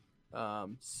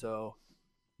 So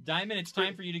Diamond, it's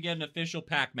time for you to get an official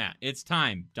pack mat. It's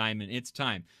time, Diamond. It's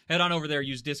time. Head on over there,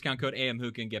 use discount code AM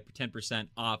Hookah and get 10%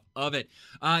 off of it.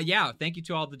 Yeah, thank you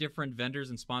to all the different vendors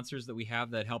and sponsors that we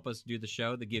have that help us do the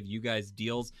show, that give you guys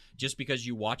deals just because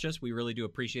you watch us. We really do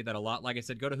appreciate that a lot. Like I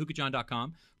said, go to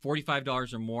hookahjohn.com,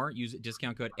 $45 or more. Use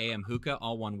discount code AM Hookah,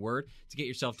 all one word, to get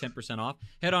yourself 10% off.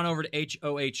 Head on over to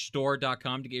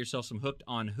hohstore.com to get yourself some Hooked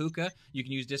on Hookah. You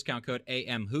can use discount code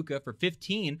AM Hookah for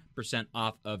 15%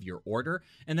 off of your order.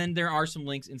 And then there are some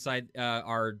links inside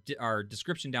our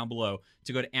description down below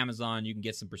to go to Amazon. You can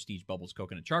get some Prestige Bubbles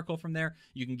Coconut Charcoal from there.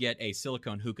 You can get a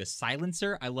silicone hookah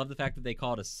silencer. I love the fact that they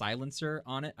call it a silencer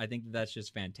on it. I think that that's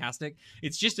just fantastic.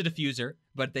 It's just a diffuser,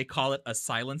 but they call it a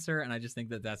silencer, and I just think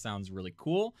that that sounds really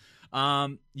cool.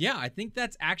 Yeah, I think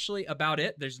that's actually about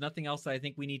it. There's nothing else that I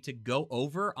think we need to go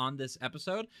over on this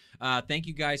episode. Thank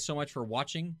you guys so much for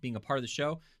watching, being a part of the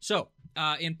show. So,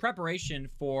 in preparation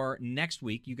for next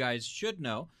week, you guys should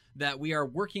know that we are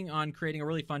working on creating a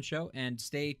really fun show, and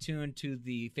stay tuned to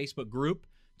the Facebook group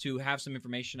to have some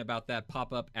information about that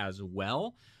pop up as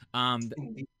well.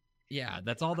 Yeah,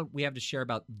 that's all that we have to share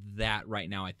about that right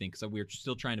now, I think. So we're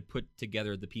still trying to put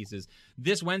together the pieces.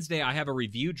 This Wednesday, I have a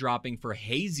review dropping for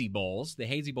Hazy Bowls. The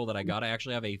Hazy Bowl that I got, I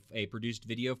actually have a produced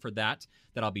video for that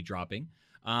I'll be dropping.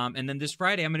 And then this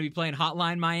Friday, I'm going to be playing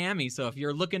Hotline Miami. So if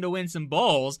you're looking to win some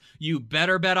bowls, you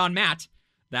better bet on Matt.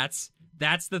 That's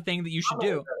the thing that you should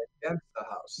do. Against the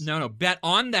house. No, bet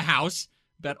on the house.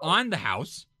 Bet on the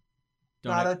house.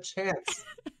 Not a chance.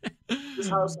 This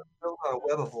house is built on a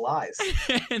web of lies.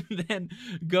 And then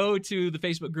go to the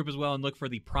Facebook group as well and look for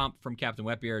the prompt from Captain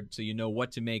Wetbeard so you know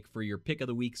what to make for your pick of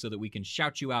the week so that we can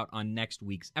shout you out on next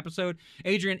week's episode.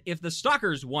 Adrian, if the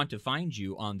stalkers want to find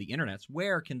you on the internets,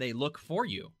 where can they look for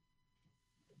you?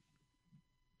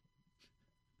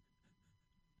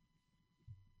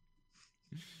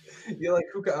 You like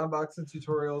hookah unboxing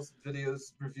tutorials,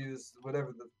 videos, reviews,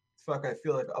 whatever the fuck I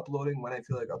feel like uploading when I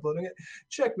feel like uploading it.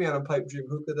 Check me out on Pipe Dream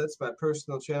Hookah. That's my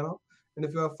personal channel. And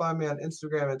if you want to find me on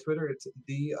Instagram and Twitter, it's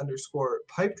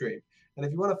 _Pipe Dream. And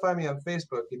if you want to find me on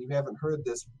Facebook and you haven't heard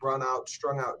this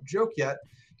strung out joke yet,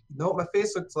 you know what my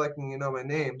face looks like and you know my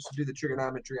name, so do the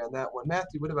trigonometry on that one.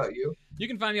 Matthew, what about you? You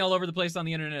can find me all over the place on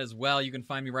the internet as well. You can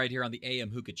find me right here on the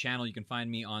AM Hookah channel. You can find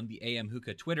me on the AM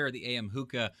Hookah Twitter, the AM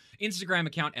Hookah Instagram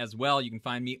account as well. You can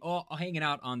find me all hanging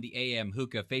out on the AM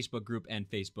Hookah Facebook group and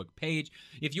Facebook page.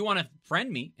 If you want to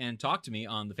friend me and talk to me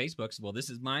on the Facebooks, well, this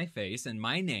is my face and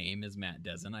my name is Matt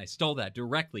Dezen. I stole that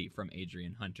directly from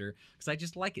Adrian Hunter because I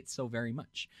just like it so very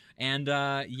much. And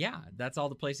yeah, that's all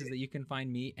the places that you can find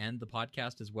me and the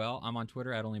podcast as well. I'm on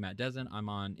Twitter at @OnlyMattDezen. I'm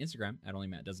on Instagram at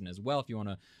 @OnlyMattDezen as well. If you want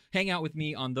to hang out with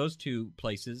me on those two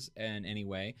places in any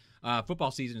way. Football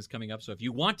season is coming up, so if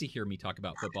you want to hear me talk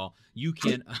about football, you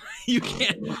can you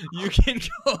can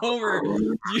go over.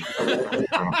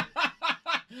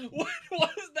 What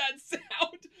was that?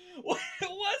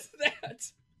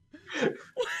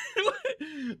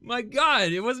 My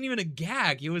God, it wasn't even a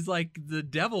gag. It was like the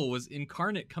devil was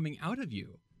incarnate coming out of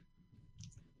you.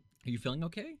 Are you feeling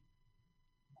okay?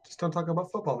 Just don't talk about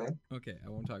football, man. Okay, I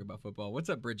won't talk about football. What's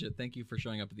up, Bridget? Thank you for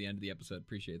showing up at the end of the episode.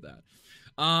 Appreciate that.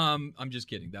 I'm just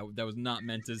kidding. That was not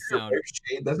meant to sound.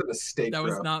 That's a mistake. That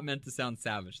was bro. not meant to sound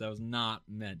savage. That was not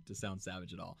meant to sound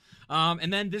savage at all.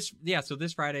 And then so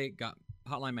this Friday got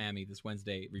Hotline Miami. This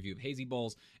Wednesday, review of Hazy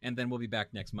Bowls, and then we'll be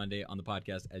back next Monday on the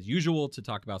podcast as usual to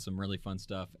talk about some really fun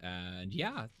stuff. And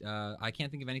I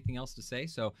can't think of anything else to say.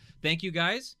 So thank you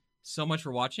guys so much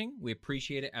for watching. We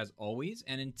appreciate it as always.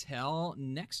 And until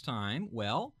next time,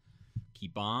 well,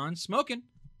 keep on smoking.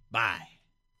 Bye.